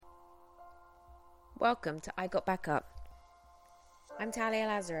Welcome to I Got Back Up. I'm Talia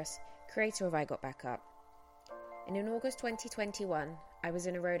Lazarus, creator of I Got Back Up. And in August 2021, I was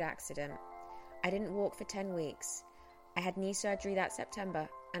in a road accident. I didn't walk for 10 weeks. I had knee surgery that September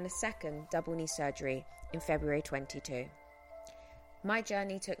and a second double knee surgery in February 22. My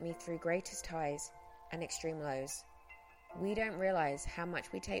journey took me through greatest highs and extreme lows. We don't realize how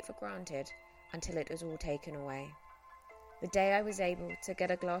much we take for granted until it is all taken away. The day I was able to get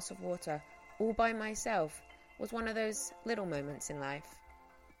a glass of water all by myself was one of those little moments in life.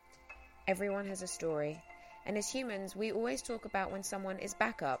 Everyone has a story, and as humans, we always talk about when someone is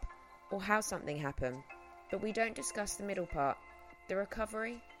back up or how something happened, but we don't discuss the middle part, the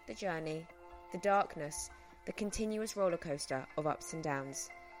recovery, the journey, the darkness, the continuous roller coaster of ups and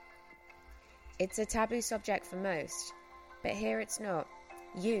downs. It's a taboo subject for most, but here it's not.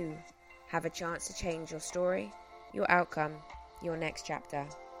 You have a chance to change your story, your outcome, your next chapter.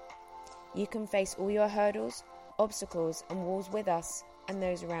 You can face all your hurdles, obstacles, and walls with us and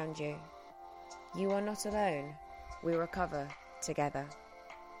those around you. You are not alone. We recover together.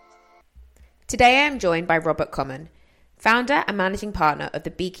 Today I am joined by Robert Common, founder and managing partner of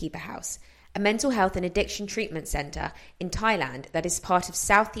the Beekeeper House, a mental health and addiction treatment centre in Thailand that is part of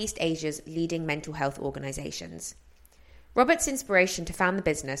Southeast Asia's leading mental health organisations. Robert's inspiration to found the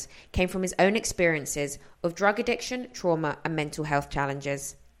business came from his own experiences of drug addiction, trauma, and mental health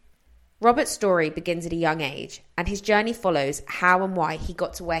challenges. Robert's story begins at a young age, and his journey follows how and why he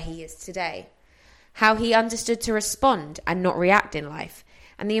got to where he is today, how he understood to respond and not react in life,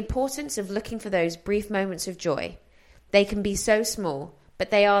 and the importance of looking for those brief moments of joy. They can be so small, but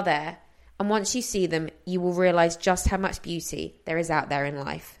they are there, and once you see them, you will realise just how much beauty there is out there in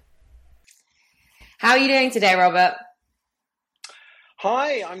life. How are you doing today, Robert?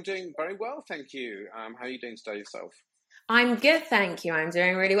 Hi, I'm doing very well, thank you. How are you doing today yourself? I'm good, thank you. I'm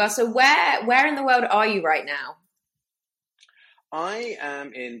doing really well. So where in the world are you right now? I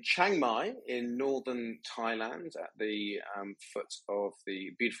am in Chiang Mai in northern Thailand at the foot of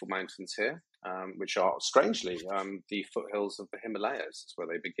the beautiful mountains here, which are strangely the foothills of the Himalayas. It's where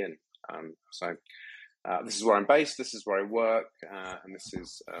they begin. So this is where I'm based, this is where I work, and this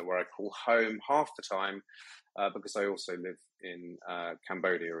is where I call home half the time because I also live in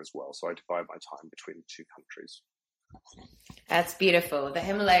Cambodia as well. So I divide my time between the two countries. That's beautiful. The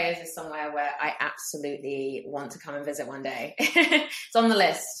Himalayas is somewhere where I absolutely want to come and visit one day. It's on the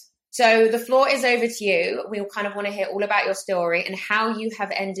list. So the floor is over to you. We kind of want to hear all about your story and how you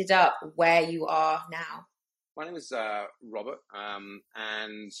have ended up where you are now. My name is Robert,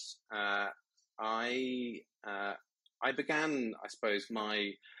 and I began, I suppose,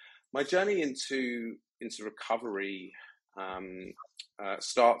 my journey into recovery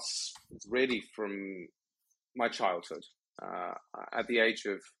starts really from my childhood. At the age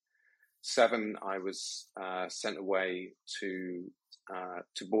of 7, I was sent away to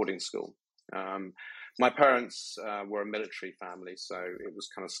boarding school. My parents were a military family, so it was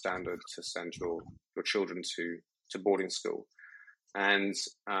kind of standard to send your children to boarding school. And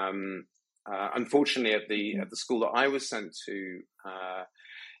unfortunately, at the school that I was sent to,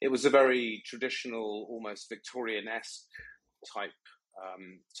 it was a very traditional, almost Victorian-esque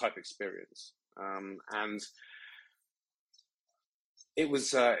type experience. And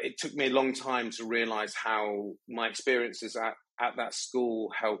it took me a long time to realize how my experiences at that school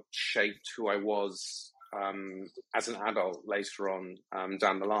helped shape who I was as an adult later on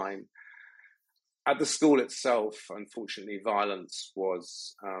down the line. At the school itself, unfortunately, violence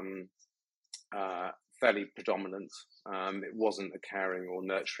was fairly predominant. It wasn't a caring or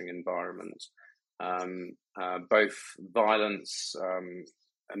nurturing environment. Both violence,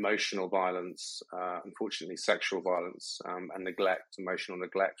 emotional violence, unfortunately sexual violence, and neglect, emotional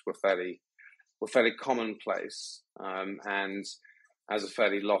neglect were fairly commonplace. And as a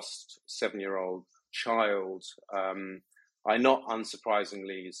fairly lost 7-year-old child, I not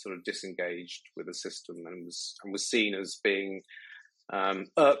unsurprisingly sort of disengaged with the system and was seen as being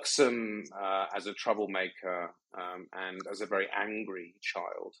irksome, as a troublemaker, and as a very angry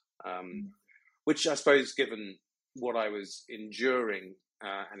child, which I suppose, given what I was enduring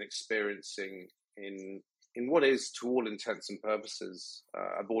and experiencing in what is, to all intents and purposes,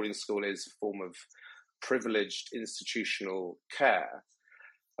 a boarding school is a form of privileged institutional care,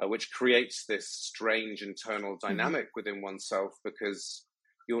 which creates this strange internal dynamic within oneself, because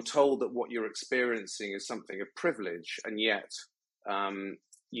you're told that what you're experiencing is something of privilege, and yet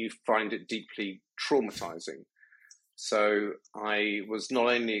you find it deeply traumatizing. So I was not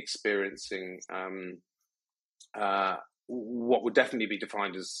only experiencing what would definitely be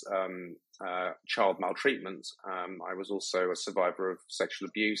defined as child maltreatment. I was also a survivor of sexual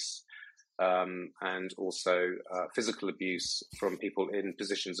abuse, and also physical abuse from people in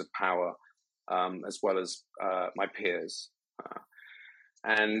positions of power, as well as my peers.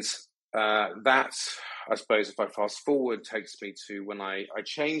 And that, I suppose, if I fast forward, takes me to when I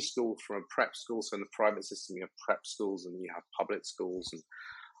changed school from a prep school. So in the private system, you have prep schools and you have public schools, and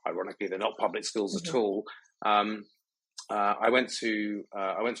ironically, they're not public schools at all. I went to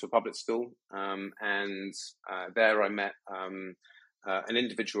a public school, and there I met an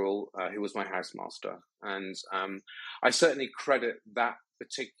individual who was my housemaster, and I certainly credit that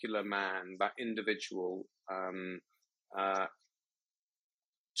particular man, that individual,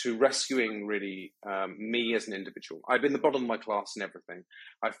 to rescuing really me as an individual. I'd been the bottom of my class in everything.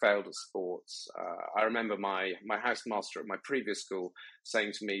 I failed at sports. I remember my housemaster at my previous school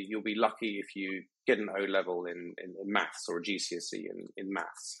saying to me, "You'll be lucky if you get an O level in maths or a GCSE in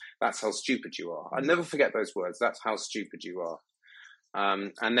maths. That's how stupid you are." I'll never forget those words. That's how stupid you are.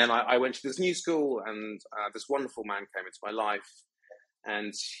 And then I went to this new school, and this wonderful man came into my life,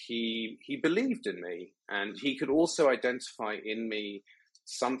 and he believed in me, and he could also identify in me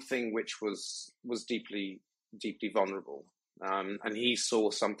something which was deeply vulnerable, and he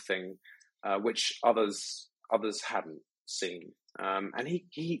saw something which others hadn't seen, and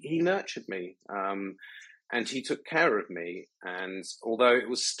he nurtured me, and he took care of me. And although it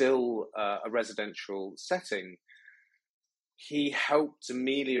was still a residential setting, he helped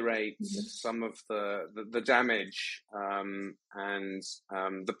ameliorate some of the damage and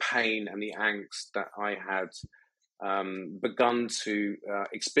the pain and the angst that I had begun to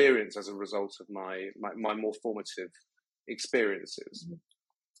experience as a result of my more formative experiences.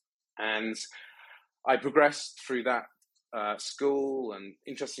 And I progressed through that school, and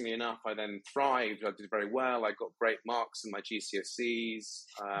interestingly enough, I then thrived. I did very well. I got great marks in my GCSEs.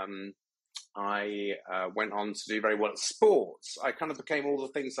 I went on to do very well at sports. I kind of became all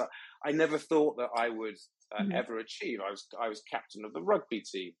the things that I never thought that I would ever achieve. I was captain of the rugby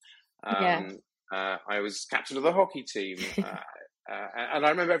team. I was captain of the hockey team, and I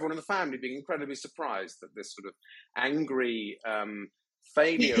remember everyone in the family being incredibly surprised that this sort of angry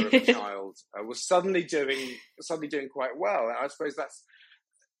failure of a child was suddenly doing quite well. And I suppose that's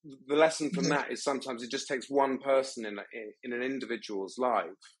the lesson from that, is sometimes it just takes one person in an individual's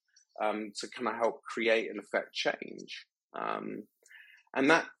life to kind of help create and affect change, and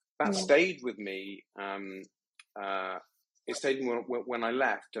that stayed with me. It stayed when I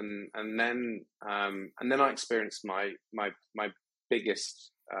left, and then I experienced my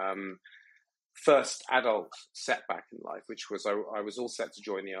biggest first adult setback in life, which was I was all set to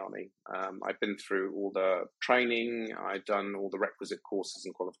join the army. I'd been through all the training, I'd done all the requisite courses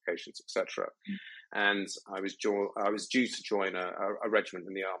and qualifications, etc. And I was due to join a regiment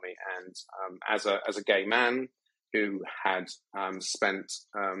in the army, and as a gay man who had spent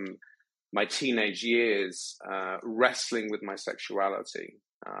my teenage years wrestling with my sexuality,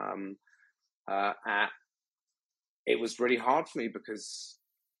 it was really hard for me, because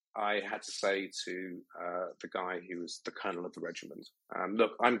I had to say to the guy who was the colonel of the regiment,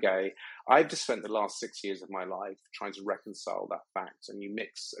 "Look, I'm gay. I've just spent the last 6 years of my life trying to reconcile that fact, and you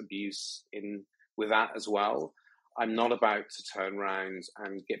mix abuse in with that as well. I'm not about to turn around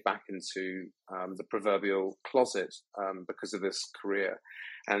and get back into the proverbial closet because of this career."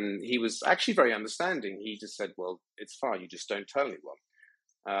 And he was actually very understanding. He just said, "Well, it's fine. You just don't tell anyone,"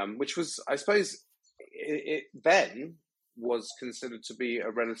 which was, I suppose, it then was considered to be a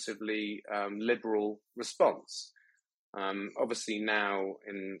relatively liberal response. Obviously, now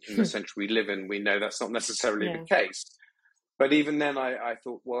in the century we live in, we know that's not necessarily the case. But even then, I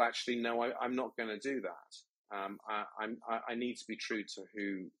thought, well, actually, no, I'm not going to do that. I need to be true to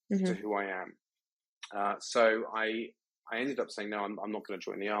who I am. So I ended up saying, no, I'm not going to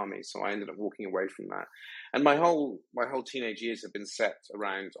join the army. So I ended up walking away from that. And my whole teenage years have been set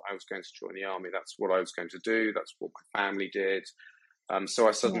around, I was going to join the army. That's what I was going to do. That's what my family did. So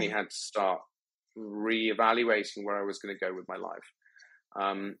I suddenly had to start reevaluating where I was going to go with my life.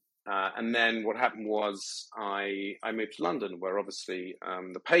 And then what happened was I moved to London, where obviously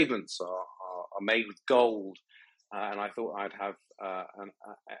the pavements are made with gold. And I thought I'd have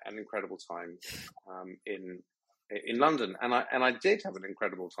an incredible time in London, and I did have an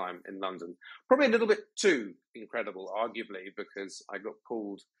incredible time in London. Probably a little bit too incredible, arguably, because I got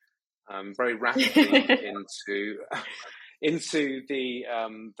pulled very rapidly into the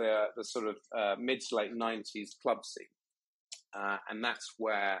sort of mid to late 90s club scene, and that's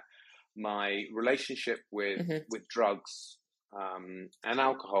where my relationship with drugs and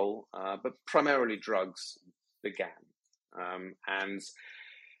alcohol, but primarily drugs, began. And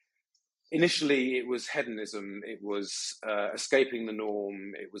initially, it was hedonism. It was escaping the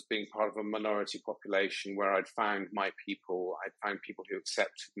norm. It was being part of a minority population where I'd found my people. I'd found people who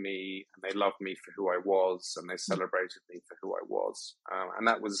accepted me and they loved me for who I was, and they celebrated me for who I was. And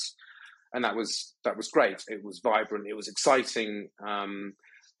that was great. It was vibrant. It was exciting.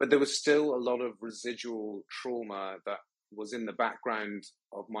 But there was still a lot of residual trauma that was in the background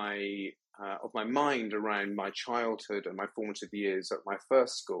of my mind around my childhood and my formative years at my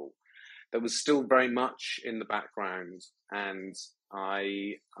first school. That was still very much in the background, and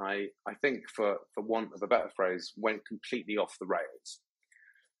I think, for want of a better phrase, went completely off the rails.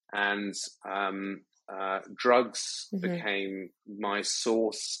 And drugs became my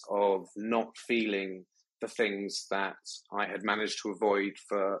source of not feeling the things that I had managed to avoid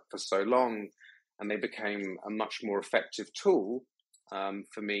for so long, and they became a much more effective tool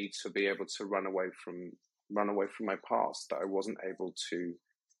for me to be able to run away from my past that I wasn't able to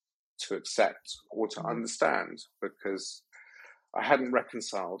accept or to understand, because I hadn't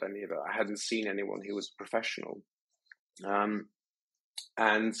reconciled any of it. I hadn't seen anyone who was professional.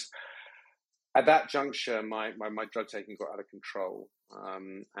 And at that juncture, my drug taking got out of control,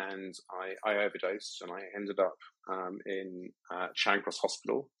 and I overdosed, and I ended up in Charing Cross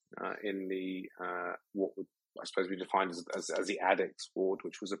Hospital in the what would, I suppose, be defined as the addicts ward,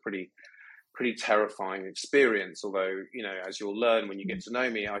 which was a pretty terrifying experience. Although, as you'll learn when you get to know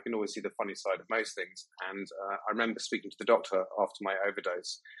me, I can always see the funny side of most things. And I remember speaking to the doctor after my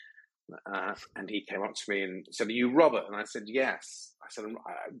overdose, and he came up to me and said, "Are you Robert?" And I said, "Yes." I said,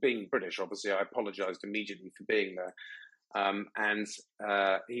 being British, obviously, I apologised immediately for being there. And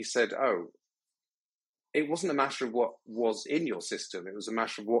he said, "Oh, it wasn't a matter of what was in your system. It was a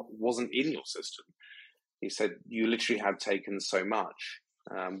matter of what wasn't in your system." He said, "You literally had taken so much.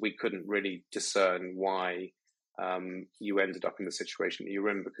 We couldn't really discern why you ended up in the situation that you were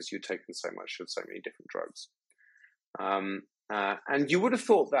in, because you'd taken so much of so many different drugs." And you would have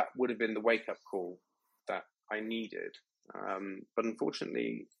thought that would have been the wake-up call that I needed. But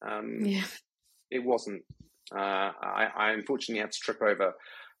unfortunately, it wasn't. I unfortunately had to trip over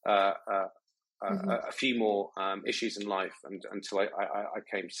a few more issues in life until I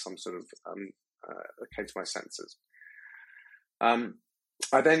came to some sort of came to my senses. I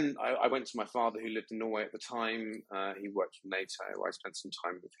went to my father, who lived in Norway at the time. He worked for NATO. I spent some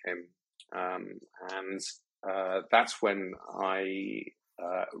time with him, and that's when I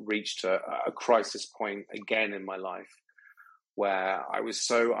reached a crisis point again in my life, where I was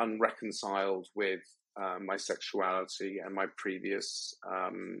so unreconciled with my sexuality and my previous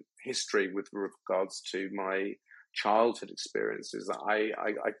history with regards to my childhood experiences that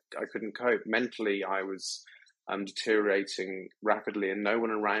I couldn't cope. Mentally, I was deteriorating rapidly, and no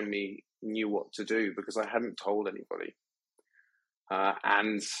one around me knew what to do because I hadn't told anybody.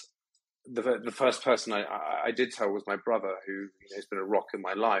 And the first person I did tell was my brother, who has been a rock in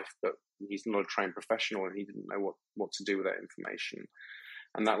my life, but he's not a trained professional, and he didn't know what to do with that information.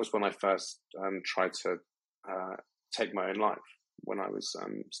 And that was when I first tried to take my own life, when I was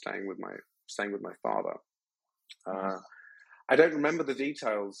staying with my father. I don't remember the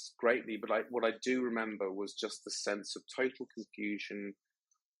details greatly, but what I do remember was just the sense of total confusion,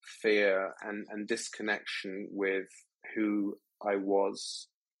 fear, and disconnection with who I was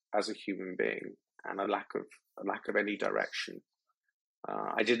as a human being, and a lack of any direction.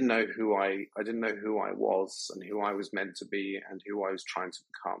 I didn't know who I was, and who I was meant to be, and who I was trying to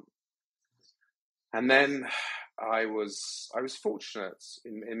become. And then I was fortunate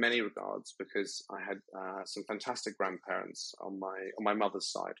in many regards, because I had some fantastic grandparents on my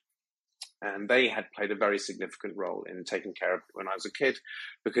mother's side, and they had played a very significant role in taking care of me when I was a kid.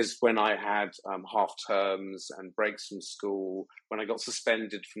 Because when I had half terms and breaks from school, when I got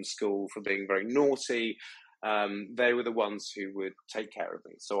suspended from school for being very naughty, they were the ones who would take care of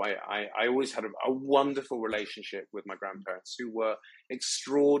me. So I always had a wonderful relationship with my grandparents, who were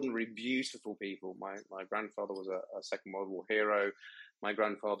extraordinary, beautiful people. My grandfather was a Second World War hero. My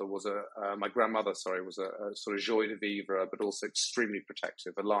grandmother was a sort of joie de vivre, but also extremely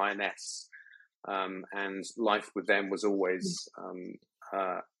protective, a lioness. And life with them was always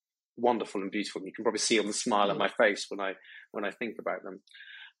wonderful and beautiful. You can probably see on the smile on my face when I think about them.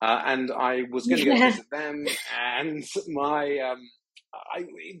 And I was going to go visit them, and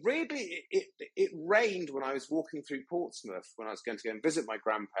it rained when I was walking through Portsmouth when I was going to go and visit my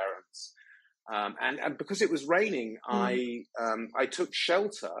grandparents. And because it was raining, I took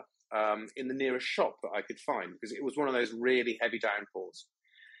shelter in the nearest shop that I could find, because it was one of those really heavy downpours.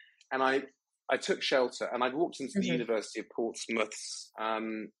 And I took shelter, and I'd walked into the University of Portsmouth's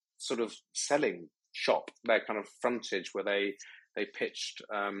sort of selling shop, their kind of frontage, where they they pitched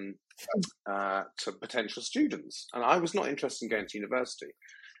to potential students, and I was not interested in going to university.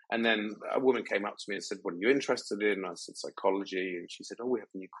 And then a woman came up to me and said, "What are you interested in?" And I said, "Psychology." And she said, "Oh, we have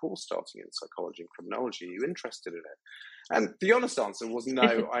a new course starting in psychology and criminology. Are you interested in it?" And the honest answer was,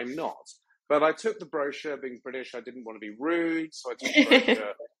 "No, I'm not." But I took the brochure. Being British, I didn't want to be rude, so I took the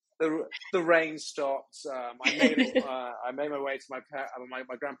brochure. The rain stopped. I made my way to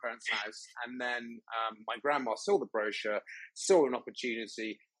my grandparents' house, and then my grandma saw the brochure, saw an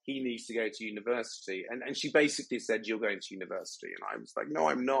opportunity. He needs to go to university, and she basically said, "You're going to university," and I was like, "No,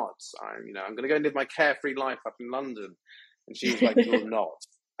 I'm not. I'm going to go and live my carefree life up in London." And she was like, "You're not."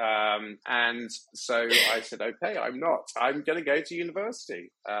 And so I said, "Okay, I'm not. I'm going to go to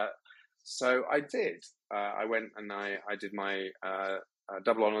university." So I did. I went and I did my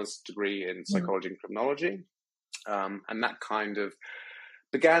double honours degree in psychology and criminology, and that kind of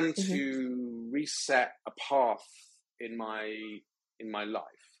began to reset a path in my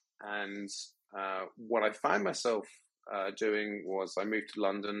life. And what I found myself doing was I moved to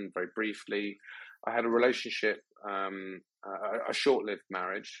London very briefly. I had a relationship, a short-lived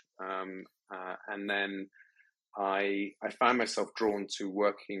marriage, and then I found myself drawn to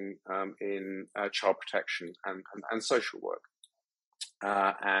working in child protection and social work.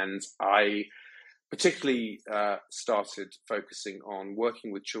 And I particularly started focusing on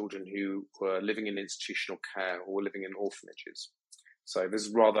working with children who were living in institutional care or living in orphanages. So there's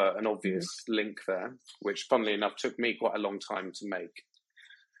rather an obvious link there, which funnily enough took me quite a long time to make.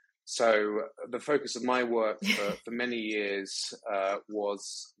 So the focus of my work for many years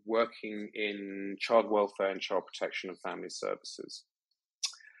was working in child welfare and child protection and family services.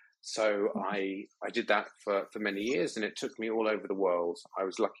 So I did that for many years, and it took me all over the world. I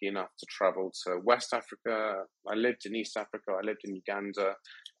was lucky enough to travel to West Africa. I lived in East Africa. I lived in Uganda.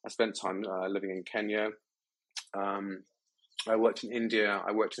 I spent time living in Kenya. I worked in India.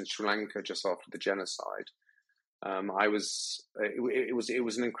 I worked in Sri Lanka just after the genocide. It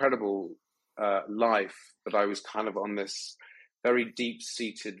was an incredible life, but I was kind of on this very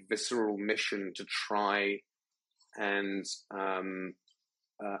deep-seated, visceral mission to try and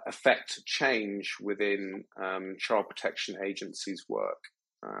affect change within child protection agencies' work.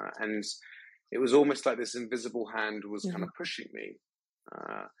 And it was almost like this invisible hand was kind of pushing me.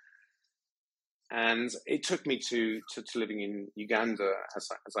 And it took me to living in Uganda, as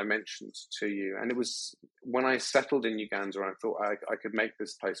I mentioned to you. And it was when I settled in Uganda, I thought I could make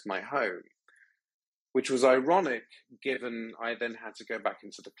this place my home, which was ironic given I then had to go back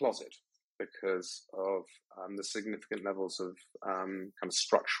into the closet because of the significant levels of kind of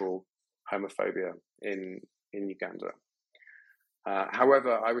structural homophobia in Uganda.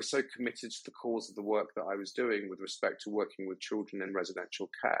 However, I was so committed to the cause of the work that I was doing with respect to working with children in residential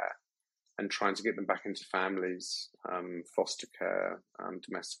care and trying to get them back into families, foster care,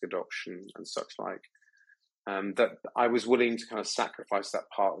 domestic adoption and such like, that I was willing to kind of sacrifice that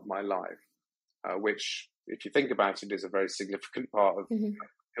part of my life, which, if you think about it, is a very significant part of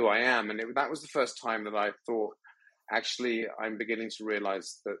who I am. And that was the first time that I thought, actually, I'm beginning to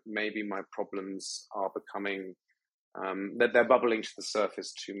realize that maybe my problems are becoming, that they're bubbling to the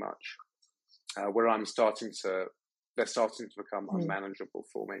surface too much, where they're starting to become unmanageable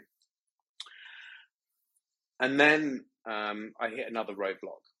for me. And then I hit another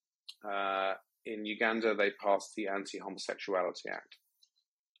roadblock. In Uganda, they passed the Anti-Homosexuality Act,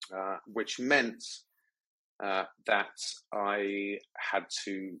 which meant that I had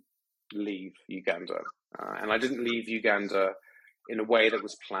to leave Uganda. And I didn't leave Uganda in a way that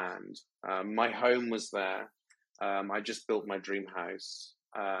was planned. My home was there. I just built my dream house.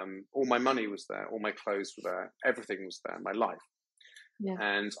 All my money was there. All my clothes were there. Everything was there, my life. Yeah.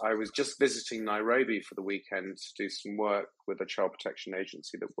 And I was just visiting Nairobi for the weekend to do some work with a child protection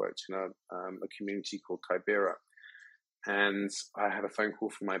agency that worked in a community called Kibera. And I had a phone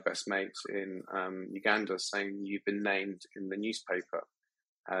call from my best mate in Uganda saying, "You've been named in the newspaper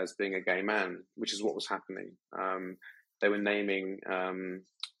as being a gay man," which is what was happening. They were naming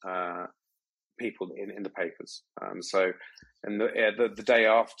people in the papers. And the day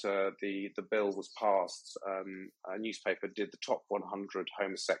after the bill was passed, a newspaper did the top 100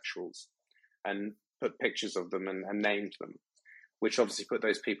 homosexuals and put pictures of them and named them, which obviously put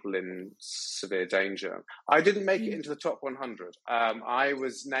those people in severe danger. I didn't make it into the top 100. I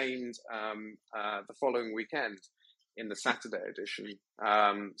was named the following weekend in the Saturday edition.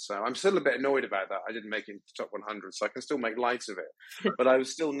 So I'm still a bit annoyed about that. I didn't make it into the top 100, so I can still make light of it. But I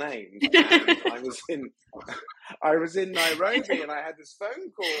was still named. And I was in Nairobi, and I had this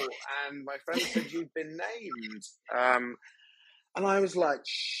phone call, and my friend said, "You've been named." And I was like,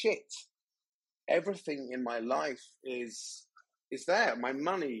 shit, everything in my life is is there. My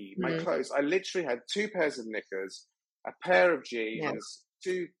money, my clothes. I literally had 2 pairs of knickers, a pair of jeans,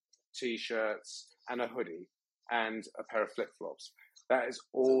 2 T-shirts, and a hoodie, and a pair of flip-flops. That is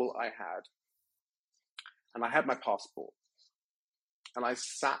all I had. And I had my passport. And I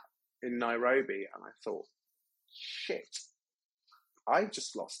sat in Nairobi and I thought, shit, I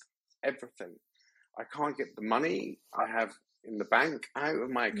just lost everything. I can't get the money I have in the bank out of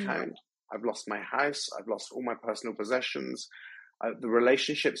my account. I've lost my house. I've lost all my personal possessions. The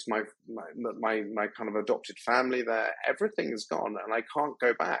relationships, my kind of adopted family there, everything is gone and I can't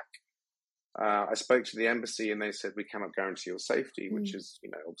go back. I spoke to the embassy and they said, we cannot guarantee your safety, which is,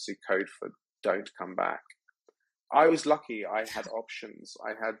 obviously code for don't come back. I was lucky. I had options. I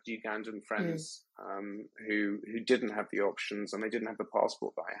had Ugandan friends who didn't have the options and they didn't have the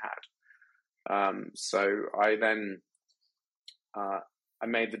passport that I had. So I then I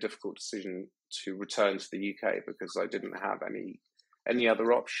made the difficult decision to return to the UK because I didn't have any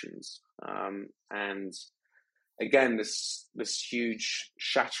other options. And again, this huge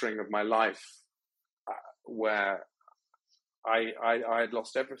shattering of my life where I had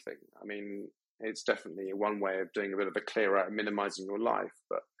lost everything. I mean, it's definitely one way of doing a bit of a clear out and minimizing your life.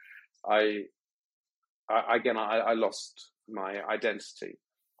 But I lost my identity.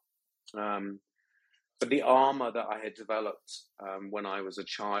 But the armor that I had developed when I was a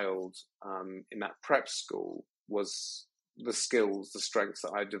child in that prep school was the skills, the strengths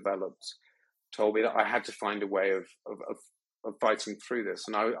that I developed, told me that I had to find a way of fighting through this.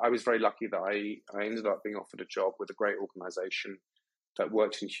 And I was very lucky that I ended up being offered a job with a great organization that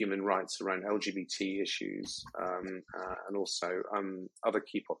worked in human rights around LGBT issues and also other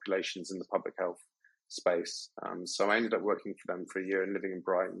key populations in the public health space. So I ended up working for them for a year and living in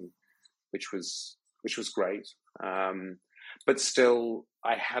Brighton, which was great. But still,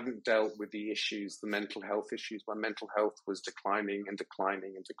 I hadn't dealt with the issues, the mental health issues. My mental health was declining and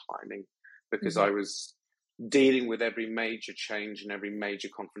declining and declining because I was dealing with every major change and every major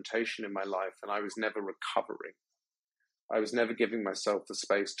confrontation in my life, and I was never recovering. I was never giving myself the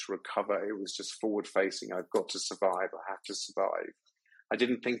space to recover. It was just forward facing. I've got to survive. I have to survive. I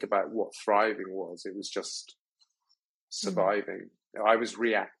didn't think about what thriving was. It was just surviving. I was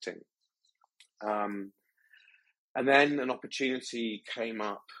reacting. And then an opportunity came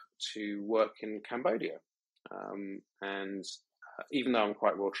up to work in Cambodia. And even though I'm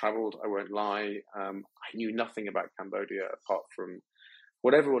quite well traveled, I won't lie, I knew nothing about Cambodia apart from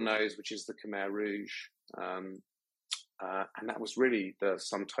what everyone knows, which is the Khmer Rouge. And that was really the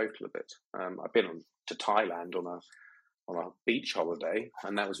sum total of it. I've been to Thailand on a beach holiday,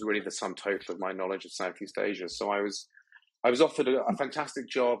 and that was really the sum total of my knowledge of Southeast Asia. So I was offered a fantastic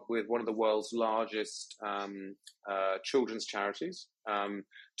job with one of the world's largest children's charities,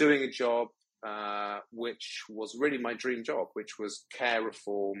 doing a job which was really my dream job, which was care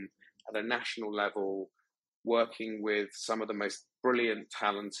reform at a national level, working with some of the most brilliant,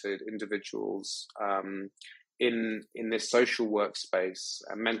 talented individuals in this social work space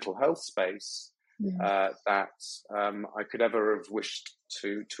and mental health space that I could ever have wished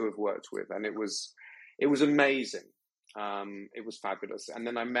to have worked with. And it was amazing. It was fabulous. And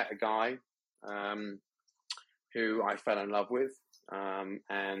then I met a guy who I fell in love with,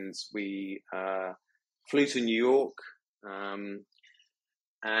 and we flew to New York.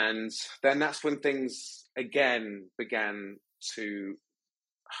 And then that's when things again began to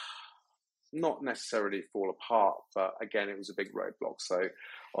not necessarily fall apart, but again, it was a big roadblock. So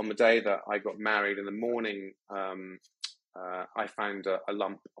on the day that I got married in the morning, I found a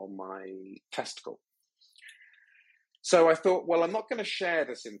lump on my testicle. So I thought, well, I'm not going to share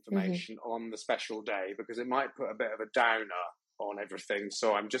this information on the special day because it might put a bit of a downer on everything.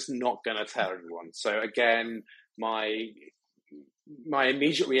 So I'm just not going to tell everyone. So again, my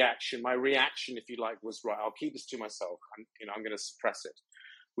immediate reaction, my reaction, if you like, was right. I'll keep this to myself. I'm going to suppress it,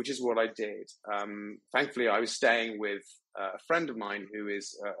 which is what I did. Thankfully, I was staying with a friend of mine who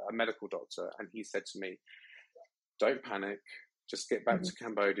is a medical doctor, and he said to me, "Don't panic. Just get back to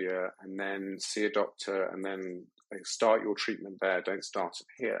Cambodia and then see a doctor and then start your treatment there. Don't start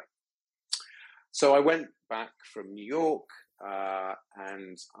it here." So I went back from New York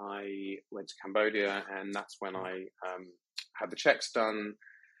and I went to Cambodia, and that's when I had the checks done,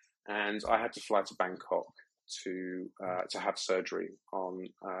 and I had to fly to Bangkok to have surgery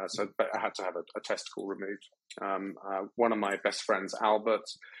on. But I had to have a testicle removed. One of my best friends, Albert,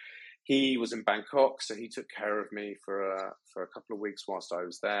 he was in Bangkok, so he took care of me for a couple of weeks whilst I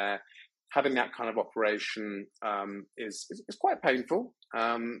was there. Having that kind of operation is quite painful,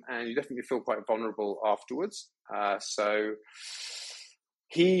 and you definitely feel quite vulnerable afterwards. So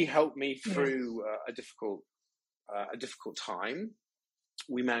he helped me through a difficult a difficult time,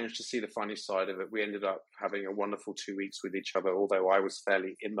 we managed to see the funny side of it. We ended up having a wonderful 2 weeks with each other, although I was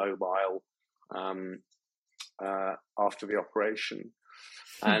fairly immobile after the operation.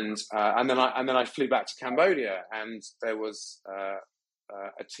 And then I flew back to Cambodia, and there was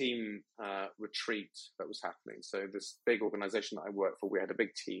a team retreat that was happening. So this big organization that I worked for, we had a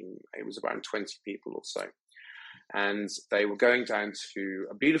big team. It was around 20 people or so. And they were going down to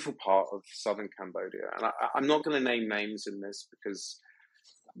a beautiful part of southern Cambodia. And I'm not going to name names in this because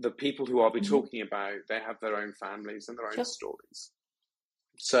the people who I'll be talking about, they have their own families and their own stories.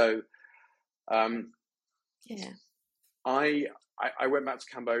 So I went back to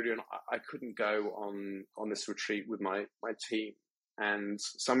Cambodia, and I couldn't go on this retreat with my team. And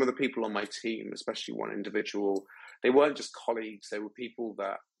some of the people on my team, especially one individual, they weren't just colleagues, they were people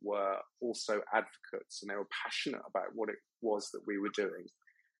that were also advocates, and they were passionate about what it was that we were doing.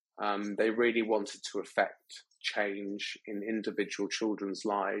 They really wanted to affect change in individual children's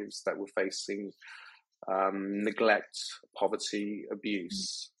lives that were facing neglect, poverty,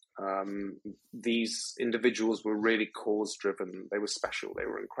 abuse. These individuals were really cause-driven. They were special. They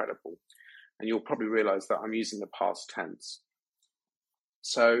were incredible. And you'll probably realize that I'm using the past tense.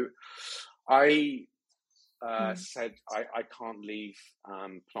 So I said, I can't leave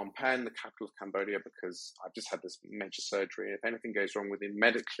Phnom Penh, the capital of Cambodia, because I've just had this major surgery. If anything goes wrong with him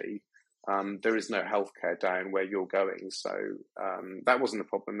medically, there is no healthcare down where you're going. So that wasn't a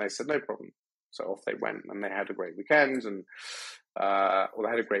problem. They said, no problem. So off they went, and they had a great weekend, and they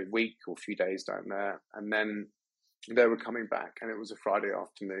had a great week or a few days down there. And then they were coming back, and it was a Friday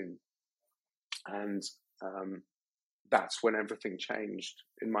afternoon. And that's when everything changed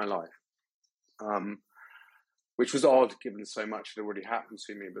in my life, which was odd given so much had already happened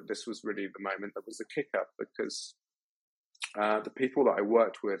to me. But this was really the moment that was the kick up, because the people that I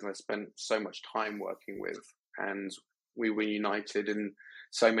worked with, and I spent so much time working with, and we were united in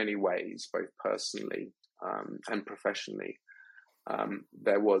so many ways, both personally and professionally.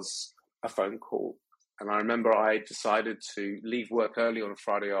 There was a phone call, and I remember I decided to leave work early on a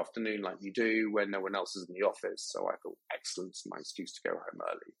Friday afternoon, like you do when no one else is in the office. So I thought, excellent, it's my excuse to go home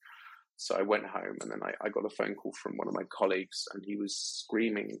early. So I went home, and then I got a phone call from one of my colleagues, and he was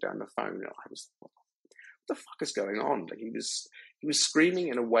screaming down the phone. And I was, what the fuck is going on? Like, he was screaming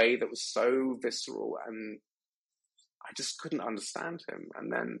in a way that was so visceral, and I just couldn't understand him.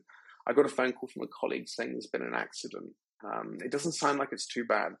 And then I got a phone call from a colleague saying there's been an accident. It doesn't sound like it's too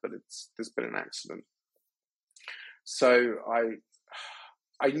bad, but there's been an accident. So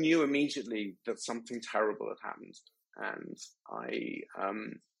I knew immediately that something terrible had happened, and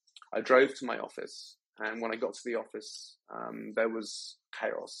I drove to my office. And when I got to the office, there was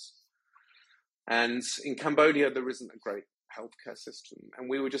chaos. And in Cambodia, there isn't a great healthcare system, and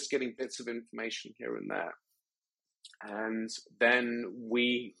we were just getting bits of information here and there. And then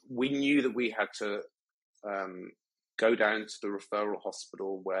we knew that we had to go down to the referral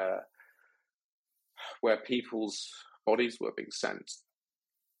hospital where people's bodies were being sent.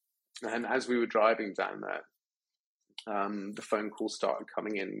 And as we were driving down there, the phone calls started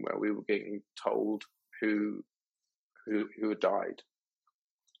coming in where we were getting told who had died.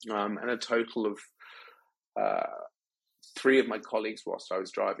 And a total of 3 of my colleagues, whilst I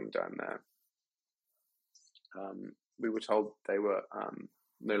was driving down there, we were told they were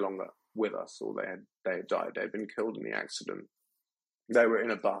no longer with us, or they had died. They had been killed in the accident. They were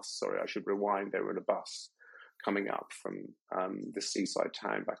in a bus. Sorry, I should rewind. They were in a bus coming up from the seaside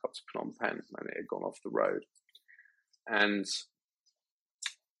town back up to Phnom Penh, and it had gone off the road. And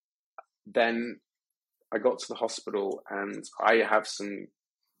then I got to the hospital, and I have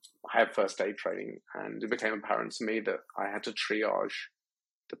first aid training, and it became apparent to me that I had to triage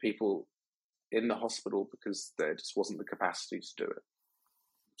the people in the hospital because there just wasn't the capacity to do it.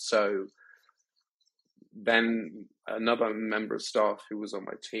 So then another member of staff who was on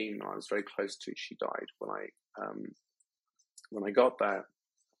my team, I was very close to, she died when I got there.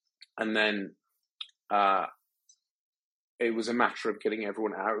 And then it was a matter of getting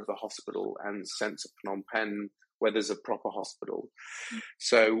everyone out of the hospital and sent to Phnom Penh, where there's a proper hospital.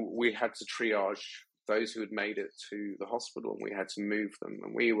 So we had to triage those who had made it to the hospital, and we had to move them.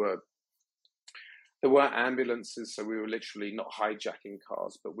 And there were ambulances, so we were literally not hijacking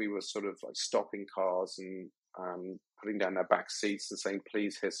cars, but we were sort of like stopping cars and putting down their back seats and saying,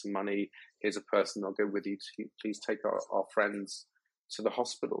 please, here's some money, here's a person, I'll go with you, please take our friends to the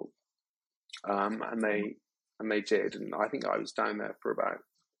hospital. And they did, and I think I was down there for about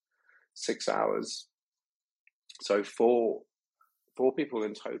 6 hours. So four people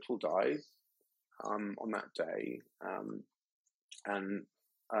in total died on that day, and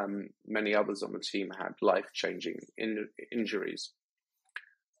many others on the team had life-changing injuries.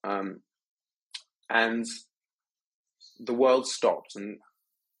 And the world stopped, and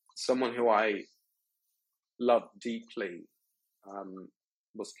someone who I loved deeply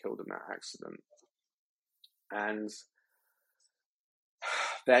was killed in that accident. And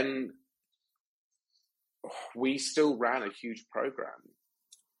then we still ran a huge program.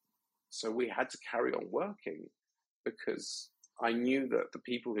 So we had to carry on working, because I knew that the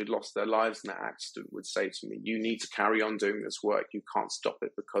people who'd lost their lives in that accident would say to me, you need to carry on doing this work. You can't stop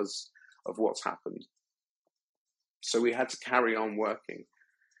it because of what's happened. So we had to carry on working.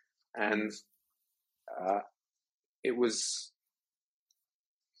 And it was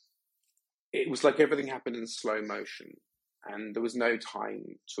like everything happened in slow motion, and there was no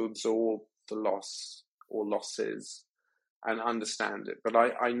time to absorb the loss or losses and understand it. But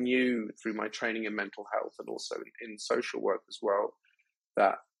I knew through my training in mental health and also in social work as well,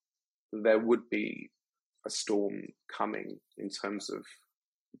 that there would be a storm coming in terms of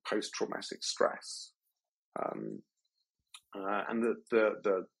post-traumatic stress. And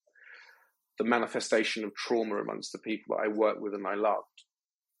the manifestation of trauma amongst the people that I worked with and I loved.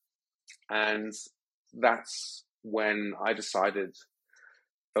 And that's when I decided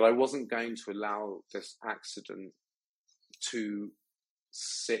that I wasn't going to allow this accident to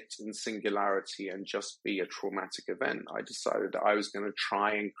sit in singularity and just be a traumatic event. I decided that I was going to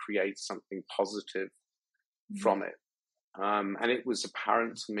try and create something positive from it. And it was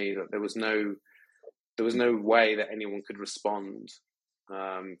apparent to me that there was no way that anyone could respond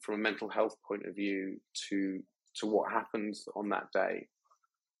from a mental health point of view to what happened on that day.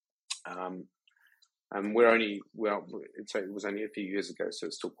 And it was only a few years ago, so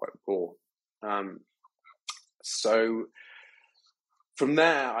it's still quite raw. So from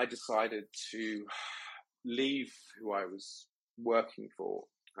there, I decided to leave who I was working for.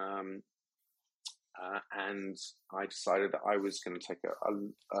 And I decided that I was going to take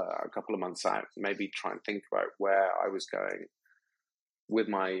a couple of months out, maybe try and think about where I was going with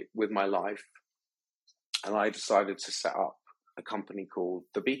my life. And I decided to set up a company called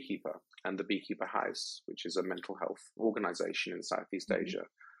The Beekeeper and The Beekeeper House, which is a mental health organization in Southeast Asia.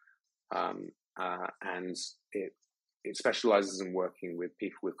 And it specializes in working with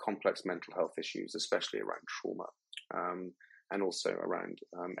people with complex mental health issues, especially around trauma. And also around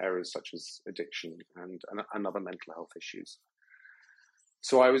areas such as addiction and other mental health issues.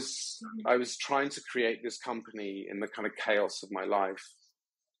 So I was trying to create this company in the kind of chaos of my life,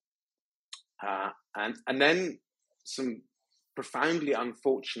 and then some profoundly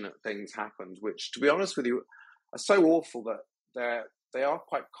unfortunate things happened, which, to be honest with you, are so awful that they are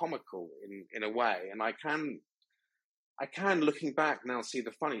quite comical in a way, and I can looking back now see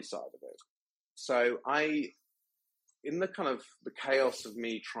the funny side of it. So in the kind of the chaos of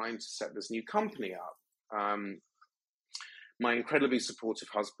me trying to set this new company up, my incredibly supportive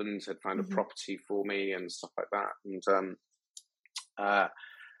husband had found a property for me and stuff like that. And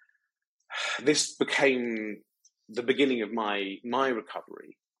this became the beginning of my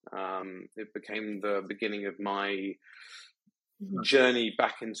recovery. It became the beginning of my journey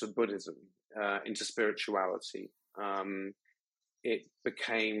back into Buddhism, into spirituality. It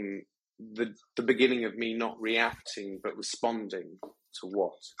became the beginning of me not reacting but responding to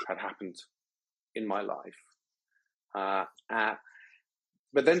what had happened in my life.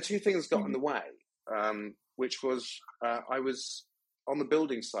 But then two things got in the way, which was I was on the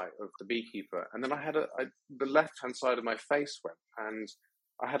building site of The Beekeeper, and then I had the left-hand side of my face went, and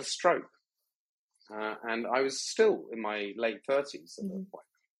I had a stroke. And I was still in my late 30s at that point.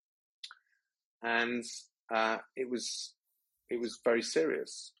 And it was very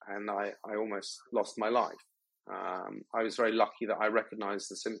serious, and I almost lost my life. I was very lucky that I recognized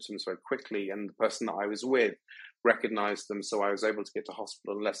the symptoms very quickly, and the person that I was with recognized them, so I was able to get to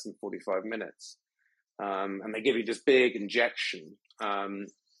hospital in less than 45 minutes. And they give you this big injection, and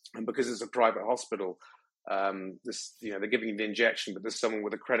because it's a private hospital, they're giving you the injection, but there's someone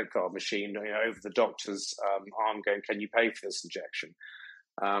with a credit card machine over the doctor's arm going, "Can you pay for this injection?"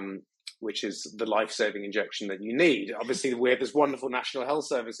 Which is the life-saving injection that you need. Obviously, we have this wonderful National Health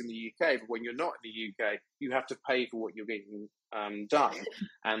Service in the UK, but when you're not in the UK, you have to pay for what you're getting done,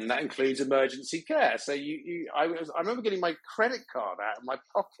 and that includes emergency care. So I remember getting my credit card out of my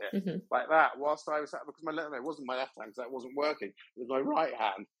pocket like that whilst I was, because it wasn't my left hand, because that wasn't working. It was my right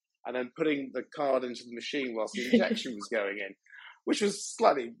hand, and then putting the card into the machine whilst the injection was going in, which was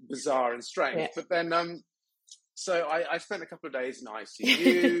slightly bizarre and strange. Yeah. But then, so I spent a couple of days in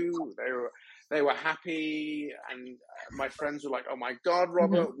ICU. They were happy, and my friends were like, "Oh my God,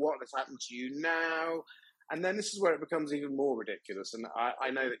 Robert, what has happened to you now?" And then this is where it becomes even more ridiculous. And I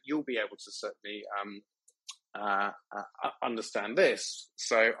know that you'll be able to certainly understand this.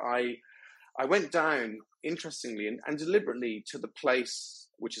 So I went down, interestingly and deliberately, to the place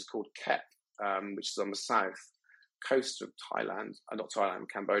which is called Kep, which is on the south coast of Thailand,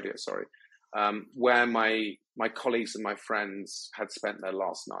 Cambodia, sorry, where my colleagues and my friends had spent their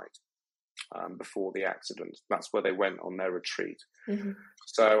last night before the accident. That's where they went on their retreat. Mm-hmm.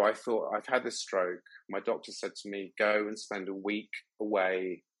 So I thought, I've had this stroke. My doctor said to me, go and spend a week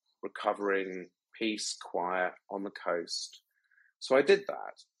away, recovering, peace, quiet, on the coast. So I did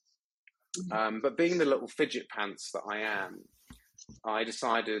that. Mm-hmm. But being the little fidget pants that I am, I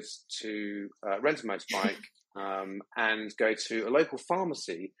decided to rent a motorbike and go to a local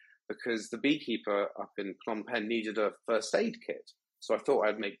pharmacy, because the beekeeper up in Phnom Penh needed a first aid kit. So I thought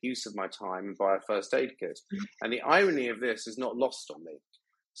I'd make use of my time and buy a first aid kit. And the irony of this is not lost on me.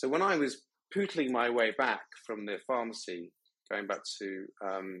 So when I was pootling my way back from the pharmacy, going back to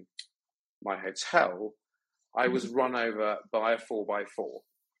my hotel, I was run over by a 4x4.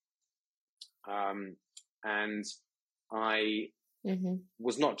 And I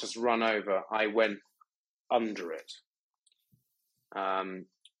was not just run over, I went under it.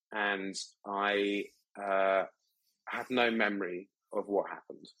 And I have no memory of what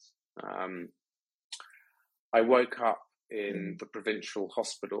happened. I woke up in the provincial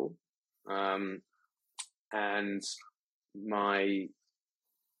hospital, and my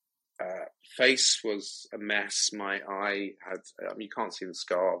face was a mess. My eye had, you can't see the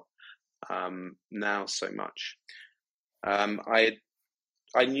scar now so much. I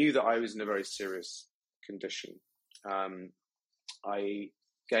knew that I was in a very serious condition. I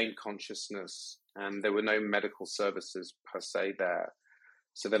gained consciousness, and there were no medical services per se there.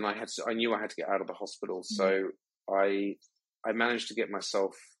 So then I knew I had to get out of the hospital. So I managed to get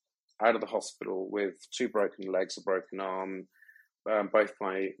myself out of the hospital with 2 broken legs, a broken arm. Both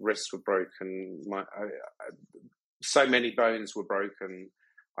my wrists were broken. So many bones were broken.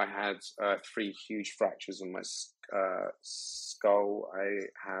 I had 3 huge fractures in my skull. I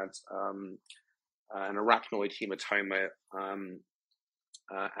had an arachnoid hematoma,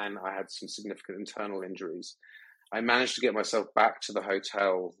 and I had some significant internal injuries. I managed to get myself back to the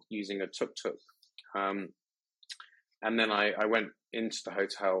hotel using a tuk-tuk. And then I went into the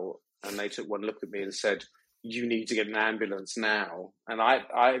hotel, and they took one look at me and said, you need to get an ambulance now. And I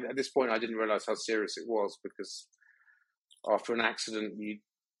at this point, I didn't realize how serious it was, because after an accident, you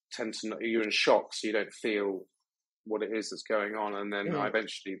tend to you're in shock, so you don't feel what it is that's going on. And then I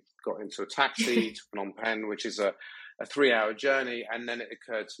eventually got into a taxi to Phnom Penh, which is a 3-hour journey. And then it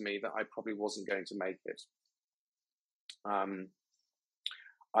occurred to me that I probably wasn't going to make it.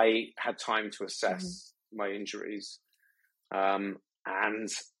 I had time to assess my injuries. And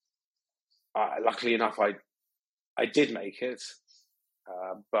luckily enough, I did make it.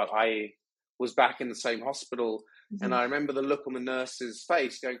 But I was back in the same hospital. And I remember the look on the nurse's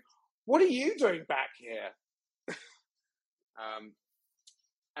face going, what are you doing back here?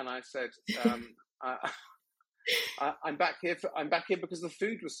 And I said, I'm back here. I'm back here because the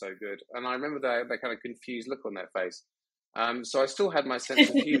food was so good. And I remember that kind of confused look on their face. So I still had my sense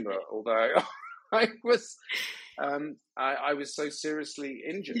of humour, although I was so seriously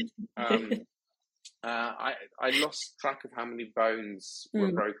injured. I lost track of how many bones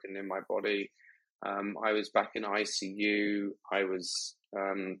were broken in my body. I was back in ICU. I was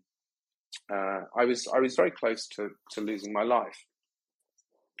very close to losing my life.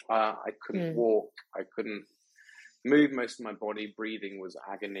 I couldn't walk. I couldn't move most of my body. Breathing was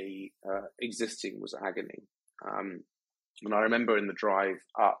agony. Existing was agony. And I remember in the drive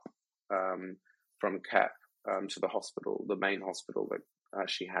up from Kep to the hospital, the main hospital that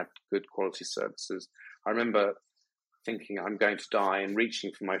actually had good quality services, I remember thinking I'm going to die, and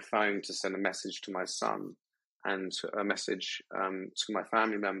reaching for my phone to send a message to my son and a message to my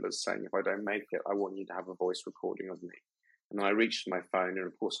family members saying, if I don't make it, I want you to have a voice recording of me. And then I reached my phone, and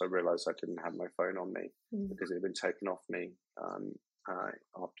of course I realized I didn't have my phone on me because it had been taken off me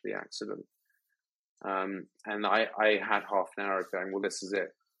after the accident. And I had half an hour of going, well, this is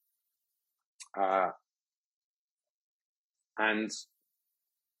it. And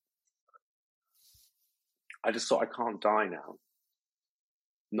I just thought, I can't die now.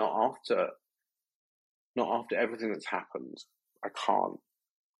 Not after everything that's happened. I can't.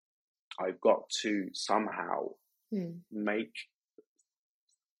 I've got to somehow make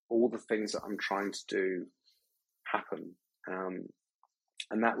all the things that I'm trying to do happen.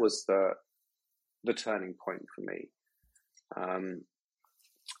 And that was the turning point for me.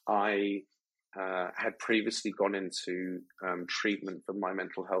 I had previously gone into treatment for my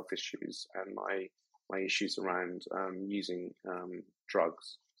mental health issues, and my issues around using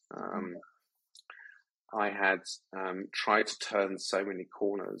drugs. I had tried to turn so many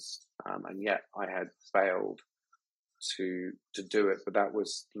corners, and yet I had failed to do it. But that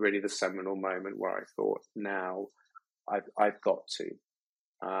was really the seminal moment where I thought, now I've got to.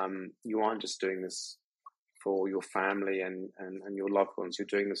 You aren't just doing this for your family and your loved ones. You're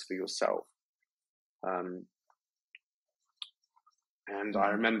doing this for yourself. And I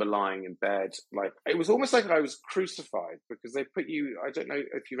remember lying in bed, like it was almost like I was crucified, because they put you, I don't know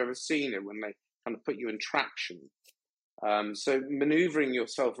if you've ever seen it, when they kind of put you in traction. So maneuvering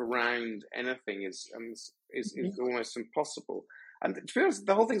yourself around anything is almost impossible. And to be honest,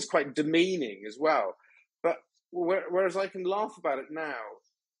 the whole thing's quite demeaning as well. But whereas I can laugh about it now,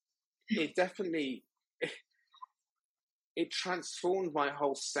 it definitely, it transformed my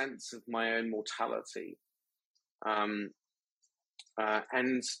whole sense of my own mortality.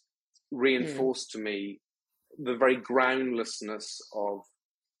 And reinforced to me the very groundlessness of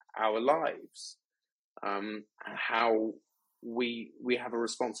our lives, how we have a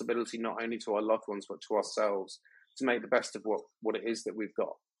responsibility not only to our loved ones but to ourselves to make the best of what it is that we've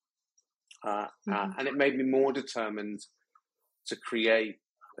got. And it made me more determined to create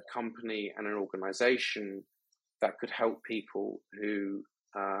a company and an organization that could help people who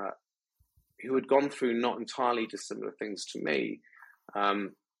had gone through not entirely dissimilar things to me,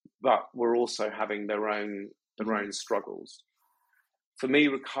 but were also having their own struggles. For me,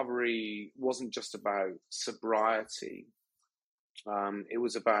 recovery wasn't just about sobriety. It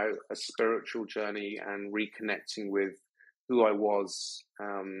was about a spiritual journey and reconnecting with who I was,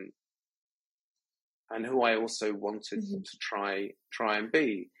 and who I also wanted to try and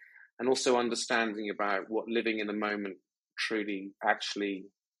be, and also understanding about what living in the moment truly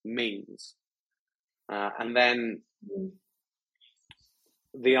actually means. And then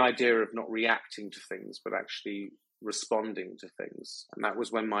the idea of not reacting to things, but actually responding to things. And that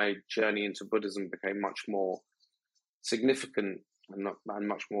was when my journey into Buddhism became much more significant and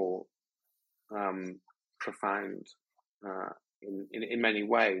much more profound in many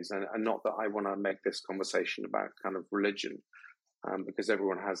ways. And not that I want to make this conversation about kind of religion, because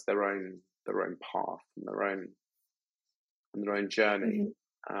everyone has their own path and their own journey.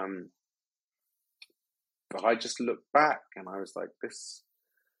 But I just looked back and I was like, this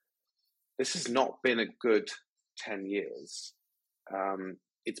has not been a good 10 years.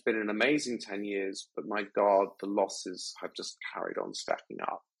 It's been an amazing 10 years, but my God, the losses have just carried on stacking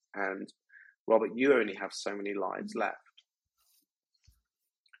up. And Robert, you only have so many lives left.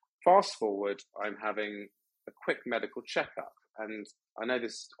 Fast forward, I'm having a quick medical checkup. And I know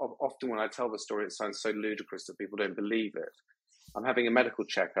this, often when I tell the story, it sounds so ludicrous that people don't believe it. I'm having a medical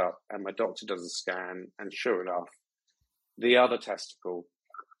checkup and my doctor does a scan, and sure enough, the other testicle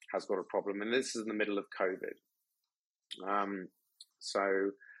has got a problem. And this is in the middle of COVID.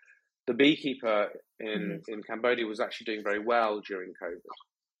 So the beekeeper in Cambodia was actually doing very well during COVID.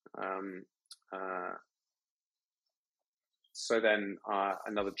 So then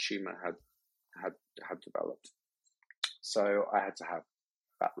another tumor had developed. So I had to have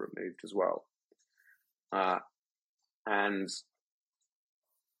that removed as well. And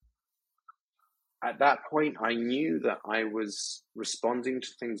at that point, I knew that I was responding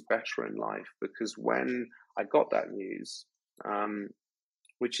to things better in life, because when I got that news,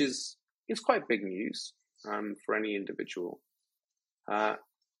 which is quite big news for any individual,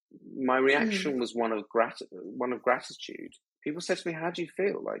 my reaction was one of gratitude. People said to me, "How do you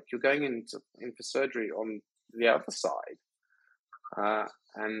feel? Like you're going in for surgery on the other side,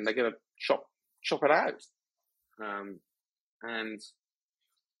 and they're going to chop it out." And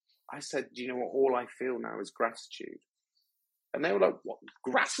I said, "Do you know what? All I feel now is gratitude." And they were like, "What?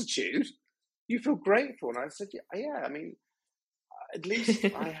 Gratitude? You feel grateful?" And I said, "Yeah. I mean, at least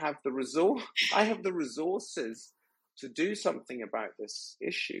I have the resources to do something about this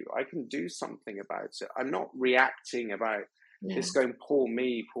issue. I can do something about it. I'm not reacting about this going, poor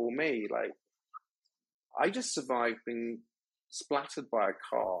me. Like, I just survived being splattered by a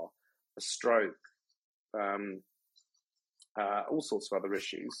car, a stroke, all sorts of other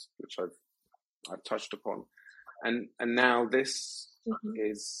issues, which I've touched upon. And now this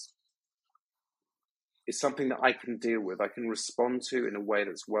is something that I can deal with. I can respond to in a way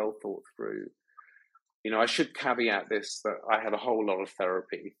that's well thought through. You know, I should caveat this, that I had a whole lot of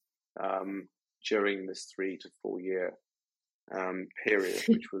therapy during this 3 to 4 year period,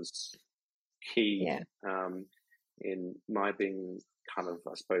 which was key in my being kind of,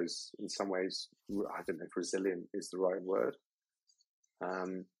 I suppose, in some ways, I don't know if resilient is the right word.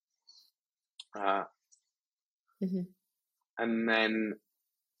 And then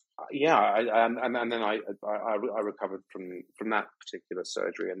and then I recovered from that particular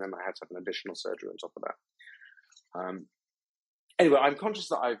surgery, and then I had to have an additional surgery on top of that. Anyway, I'm conscious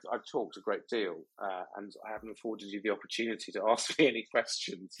that I've talked a great deal, and I haven't afforded you the opportunity to ask me any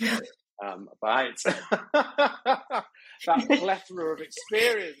questions about that plethora of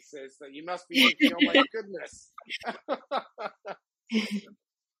experiences that you must be thinking, oh my goodness.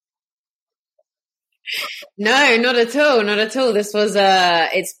 No, not at all. Not at all. This was,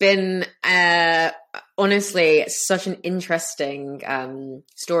 it's been, honestly, such an interesting,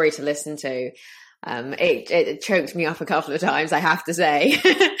 story to listen to. It choked me up a couple of times, I have to say.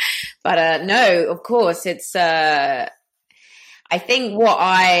 But, no, of course, it's, I think what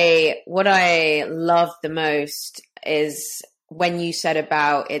I love the most is when you said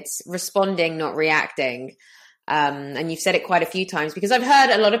about it's responding, not reacting. And you've said it quite a few times, because I've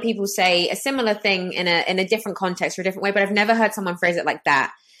heard a lot of people say a similar thing in a different context or a different way, but I've never heard someone phrase it like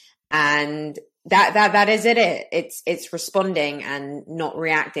that. And that is it. It's responding and not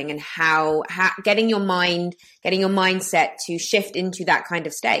reacting, and how getting your mindset to shift into that kind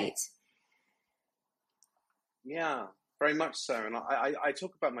of state. Yeah, very much so. And I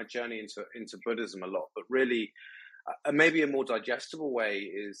talk about my journey into Buddhism a lot, but really, maybe a more digestible way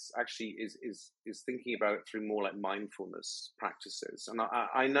is actually is thinking about it through more like mindfulness practices. And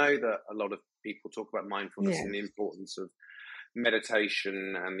I know that a lot of people talk about mindfulness and the importance of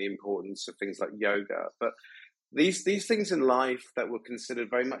meditation and the importance of things like yoga, but these things in life that were considered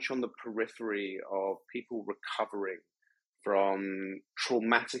very much on the periphery of people recovering from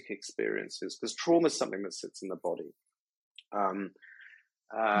traumatic experiences, because trauma is something that sits in the body.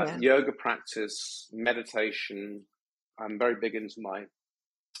 Yoga practice, meditation. I'm very big into my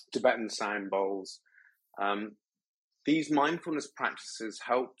Tibetan sound bowls. These mindfulness practices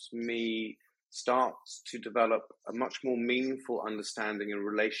helped me start to develop a much more meaningful understanding and